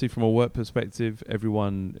all honesty, from a work perspective,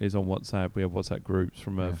 everyone is on WhatsApp. We have WhatsApp groups.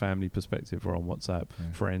 From a family perspective, we're on WhatsApp.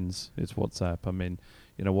 Friends, it's WhatsApp. I mean,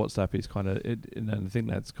 WhatsApp is kind of, and I think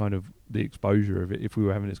that's kind of the exposure of it. If we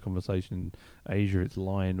were having this conversation in Asia, it's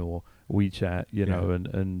Line or WeChat,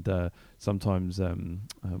 and sometimes,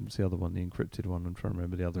 what's the other one, the encrypted one? I'm trying to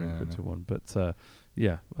remember the other encrypted one. But,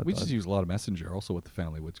 we just use a lot of Messenger also with the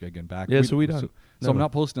family, which again back. Yeah, so we don't. So I'm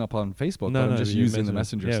not posting up on Facebook, but I'm just using the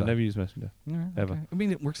Messenger side. side. Never use Messenger. Ever. Okay. I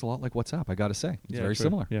mean, it works a lot like WhatsApp, I got to say. It's very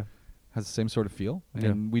similar. Yeah. Has the same sort of feel.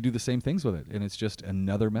 And we do the same things with it. And it's just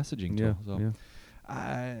another messaging tool.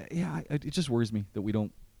 It just worries me that we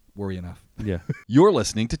don't worry enough. Yeah. You're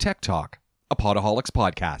listening to Tech Talk, a Podaholics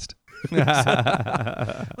podcast.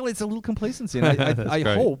 Well, it's a little complacency, and I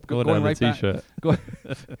hope going right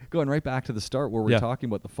back to the start where we're talking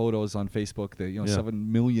about the photos on Facebook, the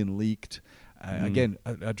 7 million leaked. Again,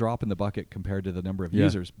 a drop in the bucket compared to the number of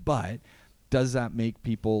users, but does that make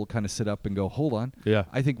people kind of sit up and go, hold on? Yeah.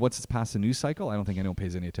 I think once it's past the news cycle, I don't think anyone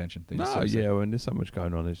pays any attention. When there's so much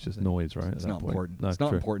going on, it's just noise, right? It's not important. No, it's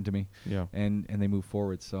not important to me. Yeah. And they move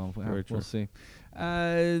forward, so we'll see.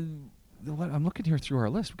 I'm looking here through our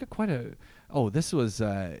list. We got quite a. Oh, this was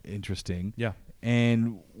interesting. Yeah.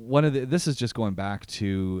 And this is just going back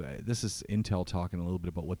to this is Intel talking a little bit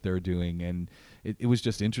about what they're doing, and it was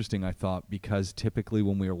just interesting, I thought, because typically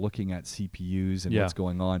when we are looking at CPUs and what's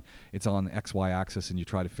going on, it's on the XY axis, and you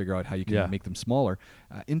try to figure out how you can make them smaller.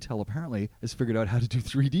 Intel apparently has figured out how to do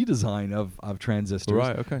 3D design of transistors.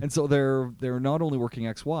 Right. Okay. And so they're not only working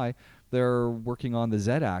XY, they're working on the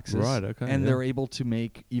Z-axis. Right, okay, And yeah. they're able to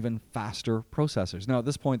make even faster processors. Now, at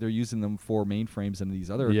this point, they're using them for mainframes and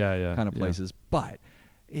these other kind of places. But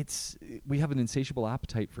we have an insatiable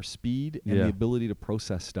appetite for speed and the ability to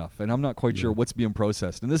process stuff. And I'm not quite sure what's being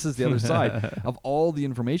processed. And this is the other side of all the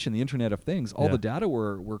information, the Internet of Things, all the data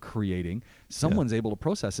we're creating. Someone's able to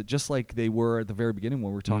process it, just like they were at the very beginning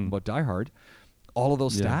when we were talking about Die Hard. All of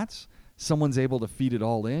those stats, someone's able to feed it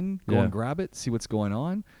all in, go and grab it, see what's going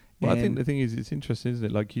on. Well, I think the thing is, it's interesting, isn't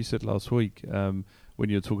it? Like you said last week, when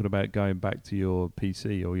you were talking about going back to your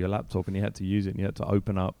PC or your laptop and you had to use it and you had to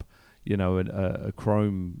open up, you know, a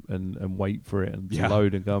Chrome and wait for it and to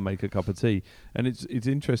load and go and make a cup of tea. And it's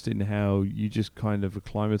interesting how you just kind of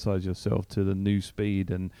acclimatize yourself to the new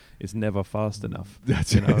speed and it's never fast enough.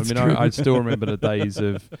 That's you know, I mean, I still remember the days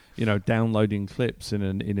of, you know, downloading clips in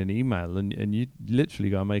an email and you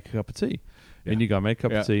literally go and make a cup of tea. And you go make a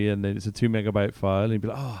cup of tea, and then it's a 2 megabyte file, and you'd be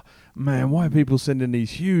like, "Oh man, why are people sending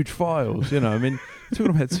these huge files?" You know, I mean,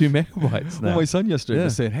 talking about 2 megabytes now. Well, my son yesterday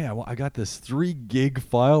was saying, "Hey, I got this 3 gig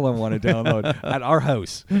file I want to download at our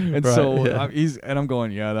house," and I'm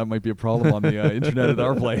going, "Yeah, that might be a problem on the internet at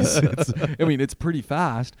our place." It's pretty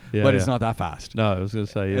fast, but it's not that fast. No, I was going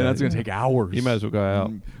to say, and that's going to take hours. You may as well go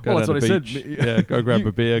out. Well, that's what I said. Yeah, go grab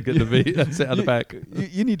a beer, get the beer, that's it out the back.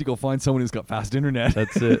 You need to go find someone who's got fast internet.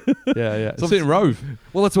 That's it. Yeah. So sit in Rove.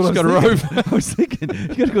 Well, that's what I was thinking. I was thinking you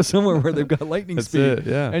got to go somewhere where they've got lightning That's speed, it,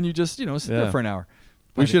 yeah. and you just sit there for an hour.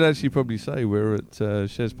 We should actually probably say we're at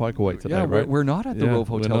Shez Pikeway today, right? We're not at the Rove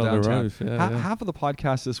Hotel downtown. Half of the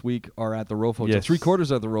podcasts this week are at the Rove Hotel. Yes.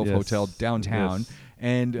 3/4 of the Rove Hotel downtown. Yes.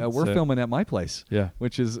 And we're filming at my place,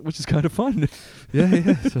 which is kind of fun.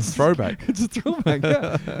 It's a throwback. It's a throwback,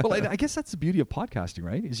 yeah. Well, I guess that's the beauty of podcasting,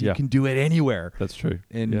 right? Is you can do it anywhere. That's true.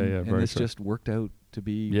 And this just worked out to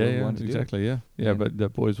be what we wanted to do. Exactly, yeah. But the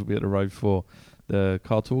boys will be at the Rove for the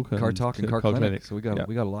car talk and car clinic. So we got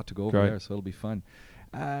a lot to go over there, so it'll be fun.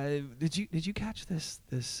 Did you catch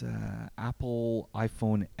this Apple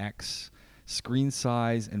iPhone X screen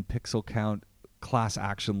size and pixel count class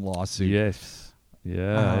action lawsuit? Yes.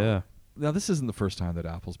 Yeah. Now this isn't the first time that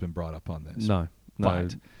Apple's been brought up on this. No,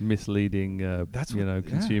 but misleading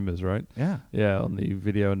consumers, right? Yeah, on the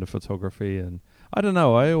video and the photography, and I don't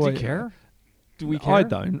know. I always do you care? Do we care? I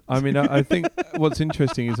don't. I mean, I think what's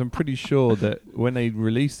interesting is I'm pretty sure that when they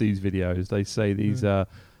release these videos, they say these are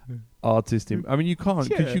artist. I mean, you can't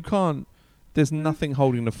because you can't. There's nothing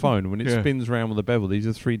holding the phone when it spins around with a bevel. These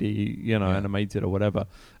are 3D, animated or whatever.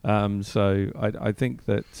 So I think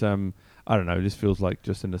that. I don't know, this feels like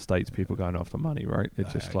just in the States people going after money, right?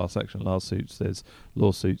 It's just class action lawsuits, there's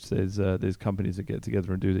lawsuits, there's companies that get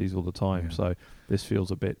together and do these all the time. So this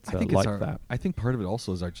feels a bit like that. I think part of it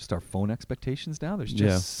also is just our phone expectations now. There's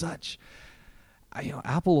just such...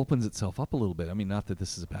 Apple opens itself up a little bit. I mean, not that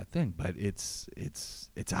this is a bad thing, but it's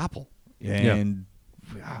Apple. And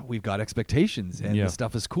we've got expectations, and the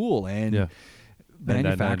stuff is cool, and...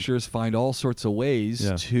 Manufacturers find all sorts of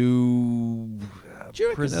ways to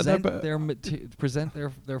present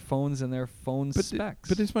their phones and their phone specs.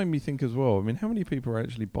 But this made me think as well. I mean, how many people are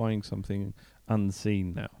actually buying something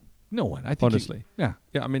unseen now? No one. I think honestly, yeah.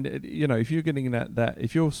 I mean, if you're getting that,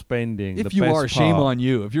 if you're spending, shame on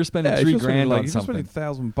you. If you're spending $3,000 on something, if you're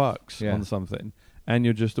spending $1,000 on something, and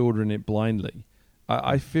you're just ordering it blindly.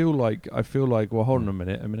 I feel like, well, hold on a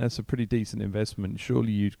minute. I mean, that's a pretty decent investment.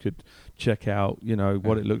 Surely you could check out,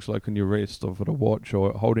 what it looks like on your wrist or for the watch,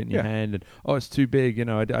 or hold it in your hand, and it's too big.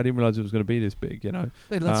 I didn't realize it was going to be this big.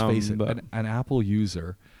 Let's face it, an Apple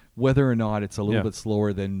user, whether or not it's a little bit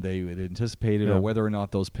slower than they had anticipated, or whether or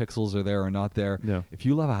not those pixels are there or not there. If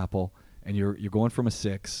you love Apple and you're going from a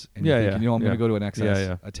 6 and you're thinking, I'm going to go to an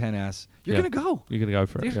XS, a 10s, you're going to go. You're going to go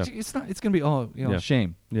for it. It's not. It's going to be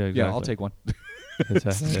shame. Yeah, exactly. Yeah, I'll take one. You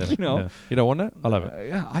don't want that? I'll have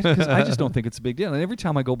it. I just don't think it's a big deal. And every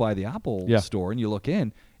time I go by the Apple store and you look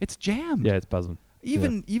in, it's jammed. Yeah, it's buzzing.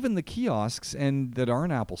 Even the kiosks and that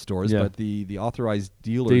aren't Apple stores, but the authorized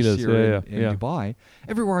dealers here in Dubai,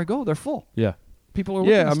 everywhere I go, they're full. Yeah. People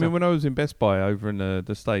are I mean, when I was in Best Buy over in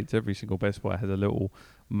the States, every single Best Buy has a little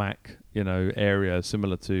Mac, area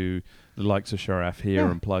similar to the likes of Sharaf here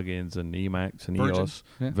and plugins and Emacs and Virgin. EOS,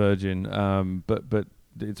 Virgin. But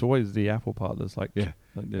it's always the Apple part that's like this.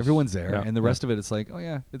 Everyone's there, and the rest of it, it's like,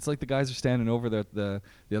 it's like the guys are standing over the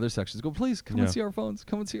other sections. Go, please come and see our phones.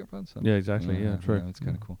 Come and see our phones. So, exactly. True. It's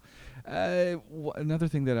kind of cool. Another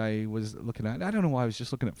thing that I was looking at, I don't know why, I was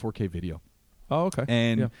just looking at 4K video. Oh, okay.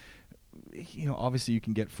 And obviously you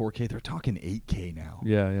can get 4K. They're talking 8K now.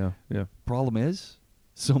 Yeah. Problem is,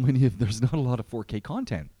 there's not a lot of 4K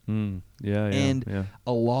content. And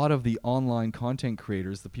A lot of the online content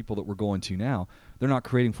creators, the people that we're going to now, they're not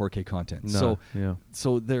creating 4K content.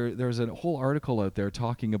 So there's a whole article out there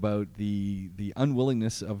talking about the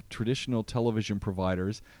unwillingness of traditional television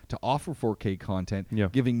providers to offer 4K content,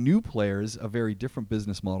 giving new players a very different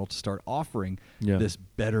business model to start offering this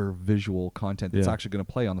better visual content that's actually going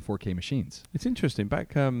to play on the 4K machines. It's interesting.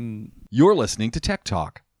 You're listening to Tech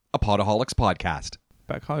Talk, a Podaholics podcast.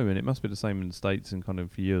 Back home, and it must be the same in the States and kind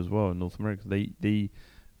of for you as well in North America,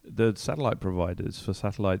 the satellite providers for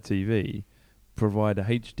satellite TV provide a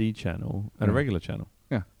HD channel and a regular channel.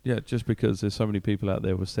 Yeah, just because there's so many people out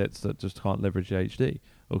there with sets that just can't leverage the HD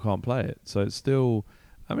or can't play it. So it's still,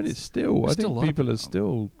 I think people are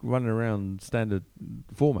still running around standard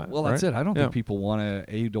format. Well, that's it. I don't think people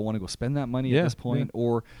don't want to go spend that money at this point,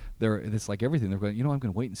 or it's like everything. They're going, I'm going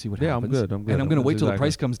to wait and see what happens. I'm good. And I'm going to wait till the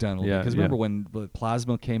price comes down a little bit. Because remember when the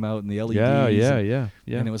plasma came out and the LEDs?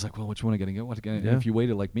 And it was like, well, which one are going to get? What again? And if you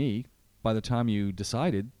waited like me, by the time you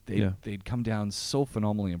decided, they'd come down so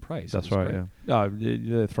phenomenally in price. That's right.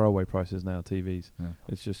 They're throwaway prices now. TVs. Yeah.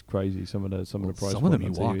 It's just crazy. Some of the price. Some of them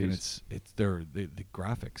you walk and it's the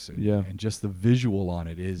graphics and just the visual on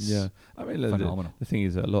it is phenomenal. The thing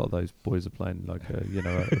is that a lot of those boys are playing like a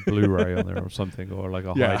Blu-ray on there or something, or like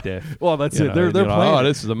a high def. Well, that's it. They're playing. Like,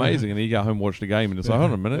 this is amazing, and then you go home and watch the game, and it's like,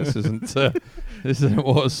 hold on a minute, this isn't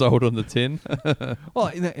what was sold on the tin. Well,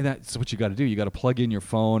 and that's what you got to do. You got to plug in your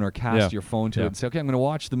phone or cast your phone to it and say, okay, I'm going to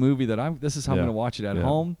watch the movie this is how I'm going to watch it at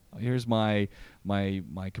home. Here's my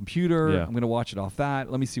computer. I'm going to watch it off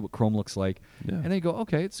that. Let me see what Chrome looks like. And then you go,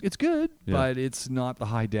 okay, it's good, but it's not the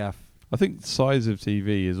high def. I think size of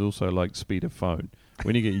TV is also like speed of phone.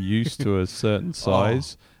 When you get used to a certain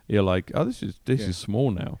size, you're like, oh, this is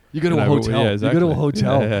small now. You go to a hotel. Exactly. You go to a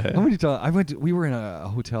hotel. How many times? We were in a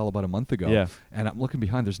hotel about a month ago, and I'm looking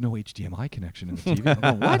behind. There's no HDMI connection in the TV. I'm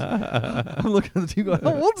going, what? I'm looking at the TV going,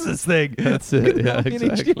 how old is this thing? That's it. An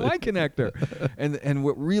HDMI connector. And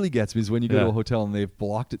what really gets me is when you go to a hotel and they've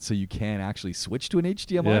blocked it so you can't actually switch to an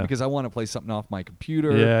HDMI because I want to play something off my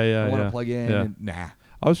computer. I want to plug in. And, nah.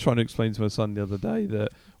 I was trying to explain to my son the other day that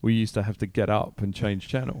we used to have to get up and change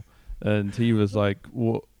channel, and he was like,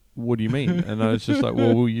 what do you mean? And I was just like,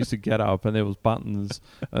 well, we used to get up and there was buttons,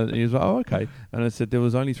 and he was like, oh, okay. And I said, there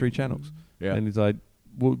was only 3 channels. And he's like,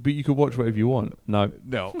 well, but you could watch whatever you want. No.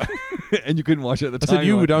 And you couldn't watch it at the time. I said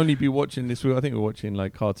you would only be watching this. I think we were watching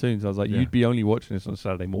like cartoons. I was like, you'd be only watching this on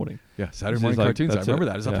Saturday morning. Saturday morning cartoons. I remember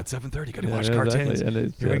that. It was up at 7:30. Got to watch cartoons.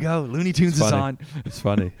 Exactly. Here we go. Looney Tunes is on. It's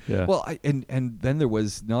funny. Yeah. Well, and then there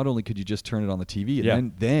was, not only could you just turn it on the TV,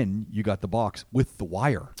 and then you got the box with the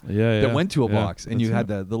wire that went to a box, and you had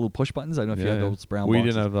the little push buttons. I don't know if you had those brown boxes. We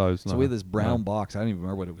didn't have those. So we had this brown box. I don't even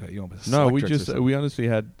remember what it was. No, we honestly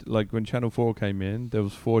had, like, when Channel 4 came in, there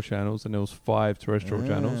was 4 channels, and there was 5 terrestrial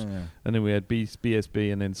channels, and then we had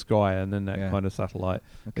BSB and then Sky, and then that kind of satellite.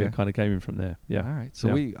 It kind of came in from there. Yeah. All right. So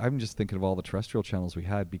I'm just thinking of all the terrestrial channels we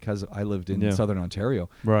had, because I lived in southern Ontario.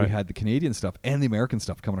 Right. We had the Canadian stuff and the American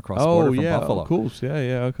stuff coming across the border from Buffalo. Of course.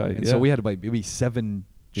 Okay. And so we had about maybe 7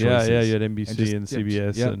 choices. You had NBC and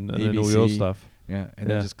CBS and then all your stuff. Yeah. And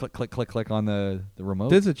then just click on the remote.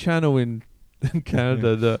 There's a channel in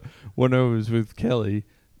Canada that when I was with Kelly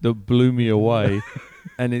that blew me away.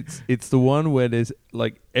 And it's the one where there's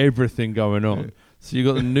like everything going on. So you've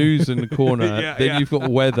got the news in the corner, then you've got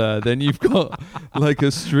weather, then you've got like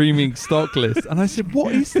a streaming stock list. And I said,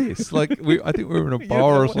 what is this? Like, I think we were in a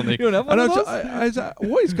bar or something. You don't have one of those? I was like,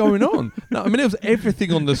 what is going on? No, I mean, it was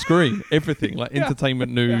everything on the screen. Everything, like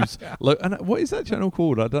entertainment news. Like, and what is that channel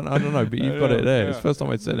called? I don't know, but you've got it there. It's the first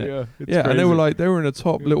time I'd seen it. And they were in the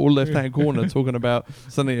top little left-hand corner talking about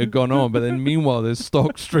something that had gone on. But then meanwhile, there's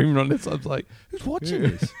stock streaming on this. I was like, who's watching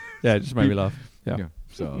this? Yeah, it just made me laugh. Yeah.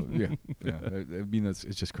 So I mean, it's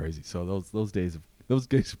just crazy. So those days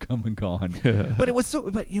have come and gone. But it was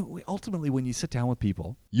so. But ultimately, when you sit down with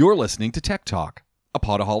people, you're listening to Tech Talk, a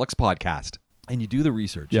Podaholics podcast, and you do the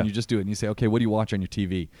research, and you just do it, and you say, okay, what do you watch on your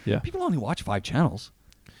TV? Yeah. People only watch 5 channels.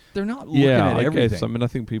 They're not looking at everything. Guess. I mean, I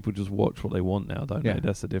think people just watch what they want now, don't they?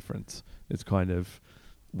 That's the difference. It's kind of,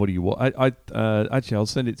 what do you want? Actually, I'll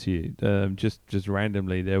send it to you. Just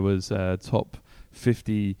randomly, there was top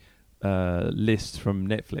 50. List from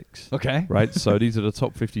Netflix. Okay. Right? So these are the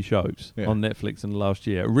top 50 shows on Netflix in the last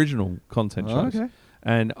year. Original content shows. Okay.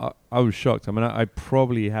 And I was shocked. I mean, I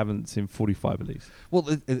probably haven't seen 45 of these. Well,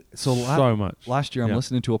 So much. Last year, I'm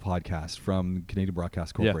listening to a podcast from Canadian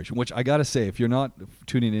Broadcast Corporation, which I got to say, if you're not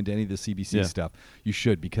tuning into any of the CBC stuff, you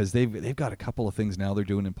should, because they've got a couple of things now they're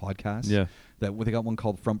doing in podcasts. Yeah. They got one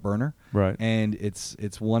called Front Burner, Right. and it's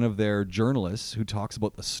one of their journalists who talks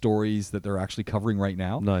about the stories that they're actually covering right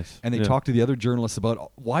now. Nice. And they Yeah. talk to the other journalists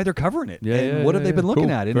about why they're covering it, Yeah, and yeah, what have yeah, they been yeah. looking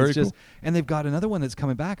Cool. at, and Very it's just cool. and they've got another one that's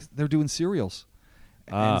coming back. They're doing serials.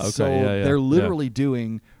 And Okay. so Yeah. they're literally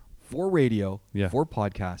doing for radio, Yeah. for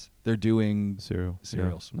podcasts. They're doing Cereals.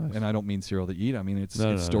 cereals, Nice. and I don't mean cereal that you eat. I mean it's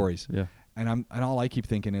No, stories. Yeah. And all I keep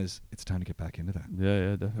thinking is it's time to get back into that.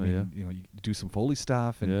 Yeah. I Definitely. mean, you know, you do some Foley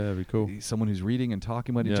stuff, and Yeah. It'd be cool. someone who's reading and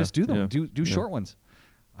talking about it. Yeah, Just do them. yeah, Do yeah. short ones.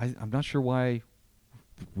 I'm not sure why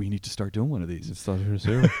we need to start doing one of these. Just started a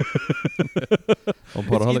cereal. On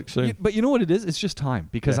Potaholic soon. But you know what it is? It's just time,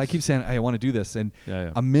 because I Yes. keep saying, hey, I want to do this, and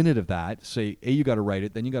Yeah. a minute of that, say, you got to write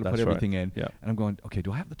it, then you got to put That's right. everything in, Yeah. and I'm going, okay,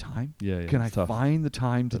 do I have the time? Yeah. Can I it's tough. find the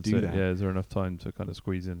time to That's do it. that? Yeah. Is there enough time to kind of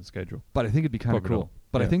squeeze in the schedule? But I think it'd be kind of Probably cool.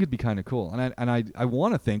 not. But I Yeah. think it'd be kind of cool, and I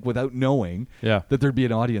want to think, without knowing, Yeah. that there'd be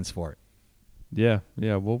an audience for it. Yeah.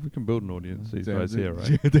 Well, we can build an audience. These guys here,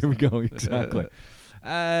 right? There we go. Exactly.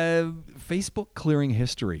 Facebook clearing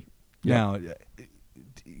history. Yeah. Now,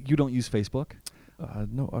 you don't use Facebook?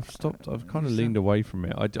 No, I've stopped. I've kind of leaned away from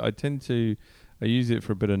it. I tend to. I use it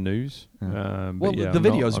for a bit of news. Well, But yeah, the I'm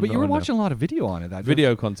not- videos, I'm but not you were on there. watching a lot of video on it. That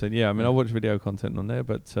Video content, yeah. I mean, I watch video content on there,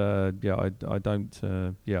 but I don't.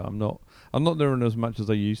 I'm not there on as much as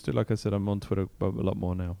I used to. Like I said, I'm on Twitter a lot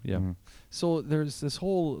more now. Yeah. Mhm. So there's this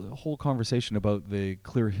whole conversation about the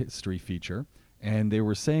Clear History feature, and they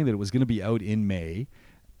were saying that it was going to be out in May,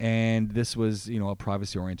 and this was a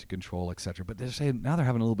privacy-oriented control, etc. But they're saying now they're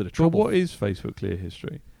having a little bit of But trouble. what is Facebook Clear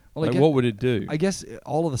History? Well, I Like, guess- what would it do? I guess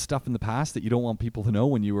all of the stuff in the past that you don't want people to know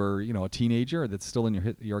when you were a teenager that's still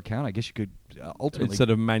in your account. I guess you could ultimately, Instead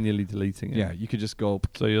of manually deleting it. yeah, you could just go.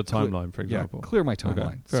 So your timeline, for Yeah, example. clear my Okay,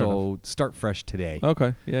 timeline. fair So start fresh today.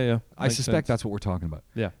 Okay. Yeah. I Makes suspect sense. that's what we're talking about.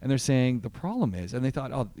 Yeah. And they're saying the problem is, and they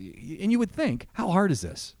thought, and you would think, how hard is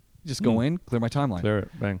this? Just go in, clear my timeline. Clear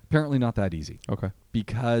it. Bang. Apparently not that easy, Okay.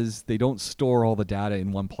 because they don't store all the data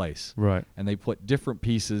in one place. Right. And they put different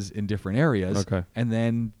pieces in different areas. Okay. And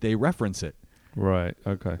then they reference it. Right.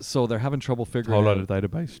 Okay. So they're having trouble A figuring whole out. lot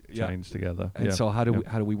of database Yeah. chains together. And Yeah. so how do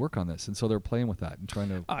Yeah. we work on this? And so they're playing with that and trying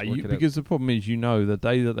to work it out. Because the problem is, the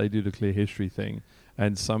day that they do the clear history thing,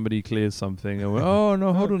 and somebody clears something, and oh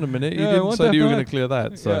no, hold on a minute, you Yeah, I didn't want say that you were going back. to clear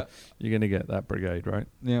that, so Yeah. you're going to get that brigade, right?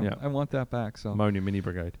 Yeah, Yeah. I want that back. So Moni Mini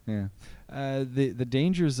Brigade. yeah, the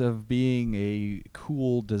dangers of being a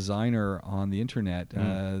cool designer on the internet.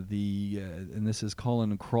 And this is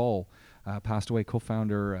Colin Kroll, passed away,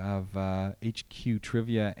 co-founder of HQ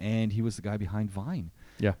Trivia, and he was the guy behind Vine.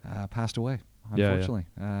 Yeah. Passed away, Yeah, unfortunately.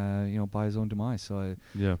 By his own demise. So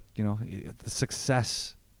Yeah. the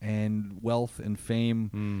success and wealth and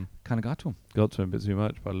fame kind of got to him. Got to him a bit too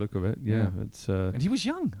much by the look of it. Yeah. Yeah. It's. And he was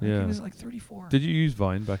young. I think Yeah. he was like 34. Did you use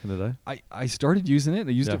Vine back in the day? I started using it.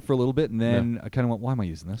 I used Yeah. it for a little bit, and then I kind of went, "Why am I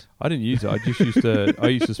using this?" I didn't use it. I just used to. I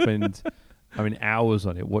used to spend, hours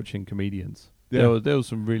on it watching comedians. Yeah. There was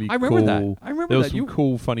some really. I remember cool, that. I remember There was that. some You-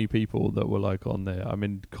 cool, funny people that were like on there. I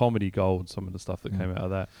mean, comedy gold. Some of the stuff that Yeah. came out of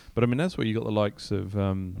that. But I mean, that's where you got the likes of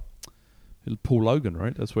Paul Logan,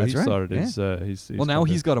 right? That's where That's he right, started yeah. his. Well, now kind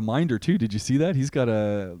he's of- got a minder too. Did you see that? He's got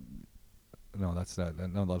a. No, that's not.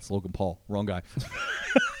 No, that's Logan Paul. Wrong guy.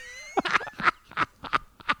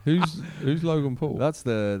 Who's Logan Paul?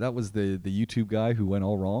 That was the YouTube guy who went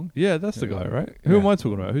all wrong. Yeah, that's the guy, right? Yeah. Who am I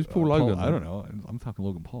talking about? Who's Paul Logan? I don't know. I'm talking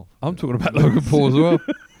Logan Paul. I'm talking about Logan Paul as well.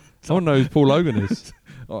 I don't know who Paul Logan is.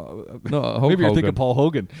 No, Hulk Maybe you're Hogan. thinking Paul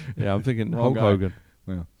Hogan. Yeah, I'm thinking Wrong Hulk guy. Hogan.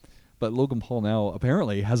 Yeah. But Logan Paul now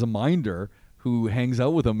apparently has a minder who hangs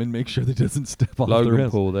out with him and makes sure that he doesn't step off the Logan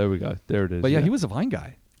rails. Paul, there we go. There it is. But yeah, he was a Vine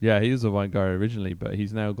guy. Yeah, he is a Vine guy originally, but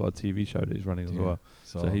he's now got a TV show that he's running as Yeah. well.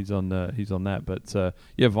 So, So he's on that. But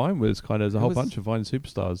yeah, Vine was kind of, there's a It whole was- bunch of Vine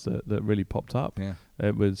superstars that really popped up. yeah.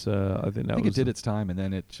 It was, I think that I think was. it did its time, and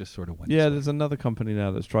then it just sort of went. Yeah, its way. there's another company now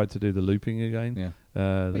that's tried to do the looping again. Yeah.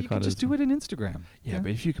 The But you can just do it in Instagram. Yeah, but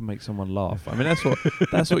if you can make someone laugh, I mean,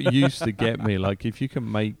 that's what used to get me. Like, if you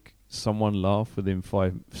can make someone laugh within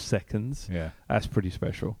 5 seconds, Yeah. that's pretty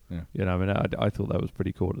special. Yeah. You know, I mean, I thought that was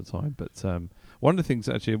pretty cool at the time. But one of the things,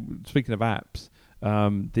 actually, speaking of apps,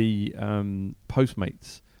 the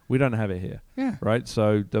Postmates, we don't have it here, Yeah. right?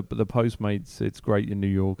 So the Postmates, it's great in New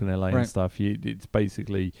York and LA Right. and stuff. It's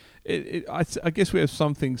basically, I guess we have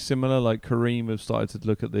something similar. Like Kareem have started to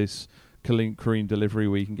look at this Korean delivery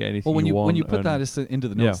where you can get anything Well, when you want. when you put that into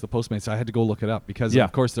the notes, Yeah. the Postmates, I had to go look it up because Yeah.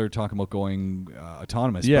 of course they're talking about going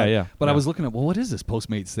autonomous. Yeah, but, yeah, But I yeah. was looking at, well, what is this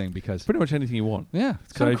Postmates thing? Because pretty much anything you want. yeah,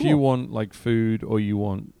 it's So kind of if cool. you want like food, or you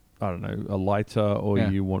want, I don't know, a lighter, or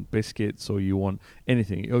Yeah. you want biscuits, or you want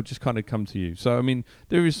anything, it'll just kind of come to you. So I mean,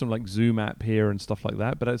 there is some like Zoom app here and stuff like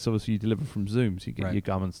that, but that's obviously you deliver from Zoom, so you get Right. your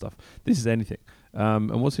gum and stuff. This is anything.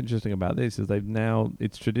 And what's interesting about this is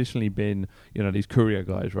it's traditionally been, these courier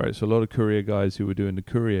guys, right? So a lot of courier guys who were doing the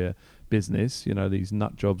courier business, these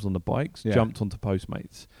nut jobs on the bikes, Yeah. jumped onto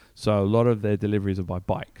Postmates. So a lot of their deliveries are by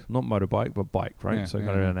bike, not motorbike, but bike, right? Yeah, So yeah,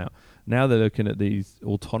 kind of yeah. now they're looking at these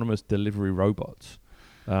autonomous delivery robots.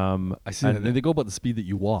 I see that. And they go about the speed that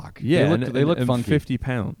you walk. Yeah, they look and funky. 50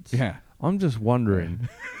 pounds. Yeah. I'm just wondering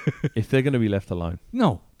if they're going to be left alone.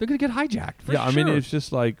 No, they're going to get hijacked. For I sure. mean, it's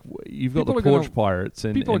just like you've got People are the gonna- Porch Pirates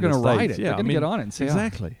in people are in the going to ride States. it. Yeah, They're I going to mean, get on it and say,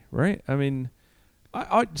 exactly, right? I mean,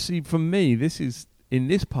 I see, for me, this is, in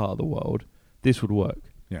this part of the world, this would work.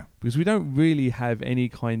 Yeah. Because we don't really have any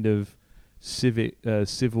kind of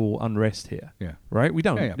civil unrest here. Yeah. Right? We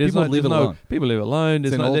don't. Yeah, yeah. There's People no, live there's no- alone. People live alone.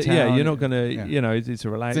 There's It's an no, old yeah, town. you're not going to, Yeah. it's a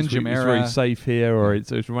relaxed, It's in it's very Jumeirah. safe here, or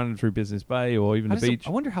it's running through Business Bay, or even How the does it- beach.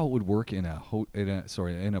 I wonder how it would work in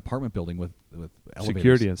an apartment building with elevators.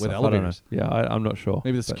 Security and with stuff. I don't know. elevators. Yeah, I'm not sure.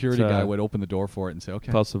 Maybe the But, security guy would open the door for it and say,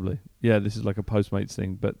 "Okay." Possibly. Yeah, this is like a Postmates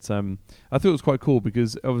thing. But I thought it was quite cool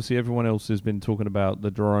because obviously everyone else has been talking about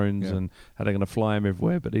the drones Yeah. and how they're going to fly them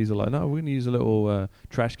everywhere. But these are like, no, we're going to use a little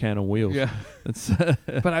trash can on wheels. Yeah. It's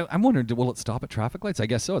But I'm wondering, will it stop at traffic lights? I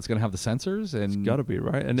guess so. It's going to have the sensors, and got to be,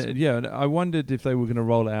 right? And and I wondered if they were going to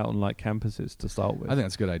roll it out on like campuses to start with. I think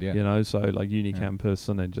that's a good idea. So like uni Yeah. campus,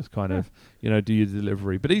 and then just kind of, do your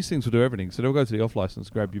delivery. But these things will do everything. So they'll go to the off license,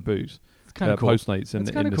 grab your booze. It's kind of cool. Postmates in It's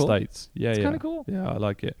the kinda cool. States. Yeah, It's yeah. kinda cool. Yeah, I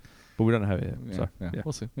like it. But we don't have it yet. Yeah, So, yeah.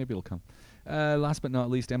 We'll see. Maybe it'll come. Last but not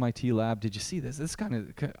least, MIT Lab. Did you see this? This kind of,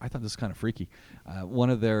 I thought this was kind of freaky. One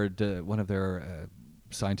of their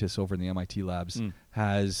scientists over in the MIT labs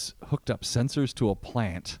has hooked up sensors to a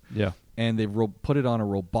plant, Yeah. and they put it on a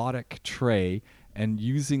robotic tray. And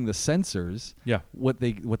using the sensors, Yeah. what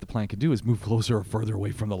the plant can do is move closer or further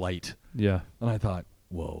away from the light. Yeah. And I thought,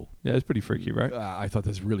 whoa. Yeah, it's pretty freaky, right? I thought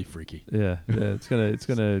this was really freaky. Yeah, it's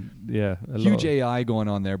gonna, yeah. A Huge lot. AI going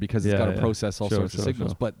on there because it's Yeah, got to yeah. process all Sure, sorts of sure,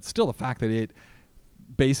 signals. sure. But still, the fact that it,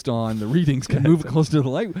 based on the readings, can move close to the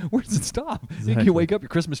light, where does it stop? You Exactly. can wake up, your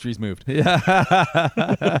Christmas tree's moved. Yeah,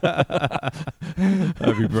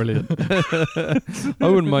 that'd be brilliant. I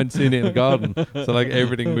wouldn't mind seeing it in the garden. So like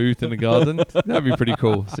everything moved in the garden. That'd be pretty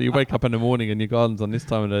cool. So you wake up in the morning and your garden's on this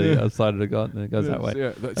time of the other side of the garden, and it goes that way.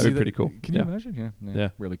 Yeah, That'd be pretty cool. Can you Yeah. imagine? Yeah, Yeah.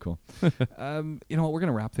 really cool. You know what? We're going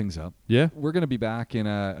to wrap things up. Yeah, We're going to be back in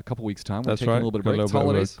a couple weeks' time. We're that's taking right. a little bit of Got break. It's bit of a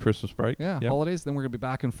holidays. Christmas break. Yeah, Yep. holidays. Then we're going to be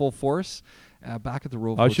back in full force. Back at the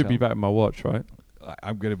Rove I should Hotel. be back with my watch, right?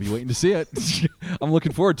 I'm going to be waiting to see it. I'm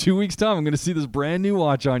looking forward. 2 weeks' time, I'm going to see this brand new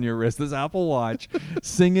watch on your wrist, this Apple Watch,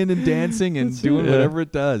 singing and dancing and doing Yeah. whatever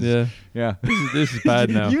it does. Yeah. Yeah. This is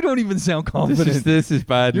bad now. You don't even sound confident. This is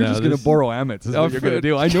bad You're now. just going to This- borrow Amex. Is Oh, what you're going to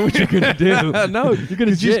do. I know what you're going to do. No, You're going to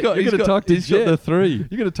he's Jit. got- You're he's going to got- talk to he's got Jit. the 3. You're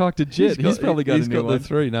going to talk to Jit. He's probably got he's a new got one. the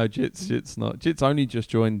 3. No, Jit's not. Jit's only just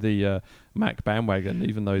joined the Mac bandwagon,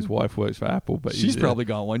 even though his wife works for Apple. But She's probably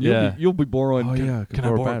got one. Yeah. You'll be borrowing. Oh, yeah, Can I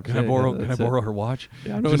borrow? bad- Can I yeah, borrow? yeah, Can I that's it. borrow her watch?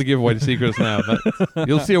 Yeah, I'm not going to give away the secrets now, but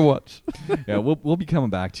you'll see a watch. Yeah, we'll be coming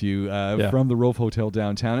back to you from the Rove Hotel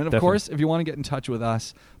downtown. And of Definitely. course, if you want to get in touch with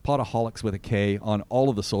us, Podaholics with a K on all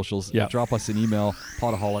of the socials. Yeah. Drop us an email,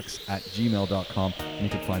 podaholics@gmail.com. And you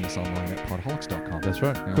can find us online at podaholics.com. That's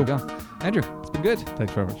right. There Cool. we go. Andrew, it's been good.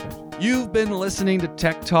 Thanks very much, James. You've been listening to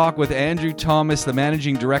Tech Talk with Andrew Thomas, the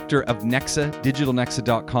managing director of Nexa,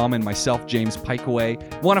 digitalnexa.com, and myself, James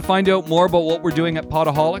Pikeway. Want to find out more about what we're doing at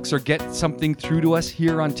Podaholics or get something through to us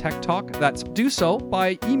here on Tech Talk? Do so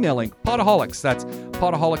by emailing Podaholics. That's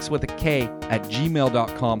Podaholics with a K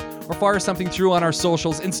 @gmail.com, or fire something through on our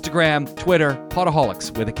socials, Instagram, Twitter,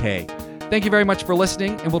 Podaholics with a K. Thank you very much for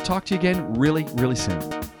listening, and we'll talk to you again really, really soon.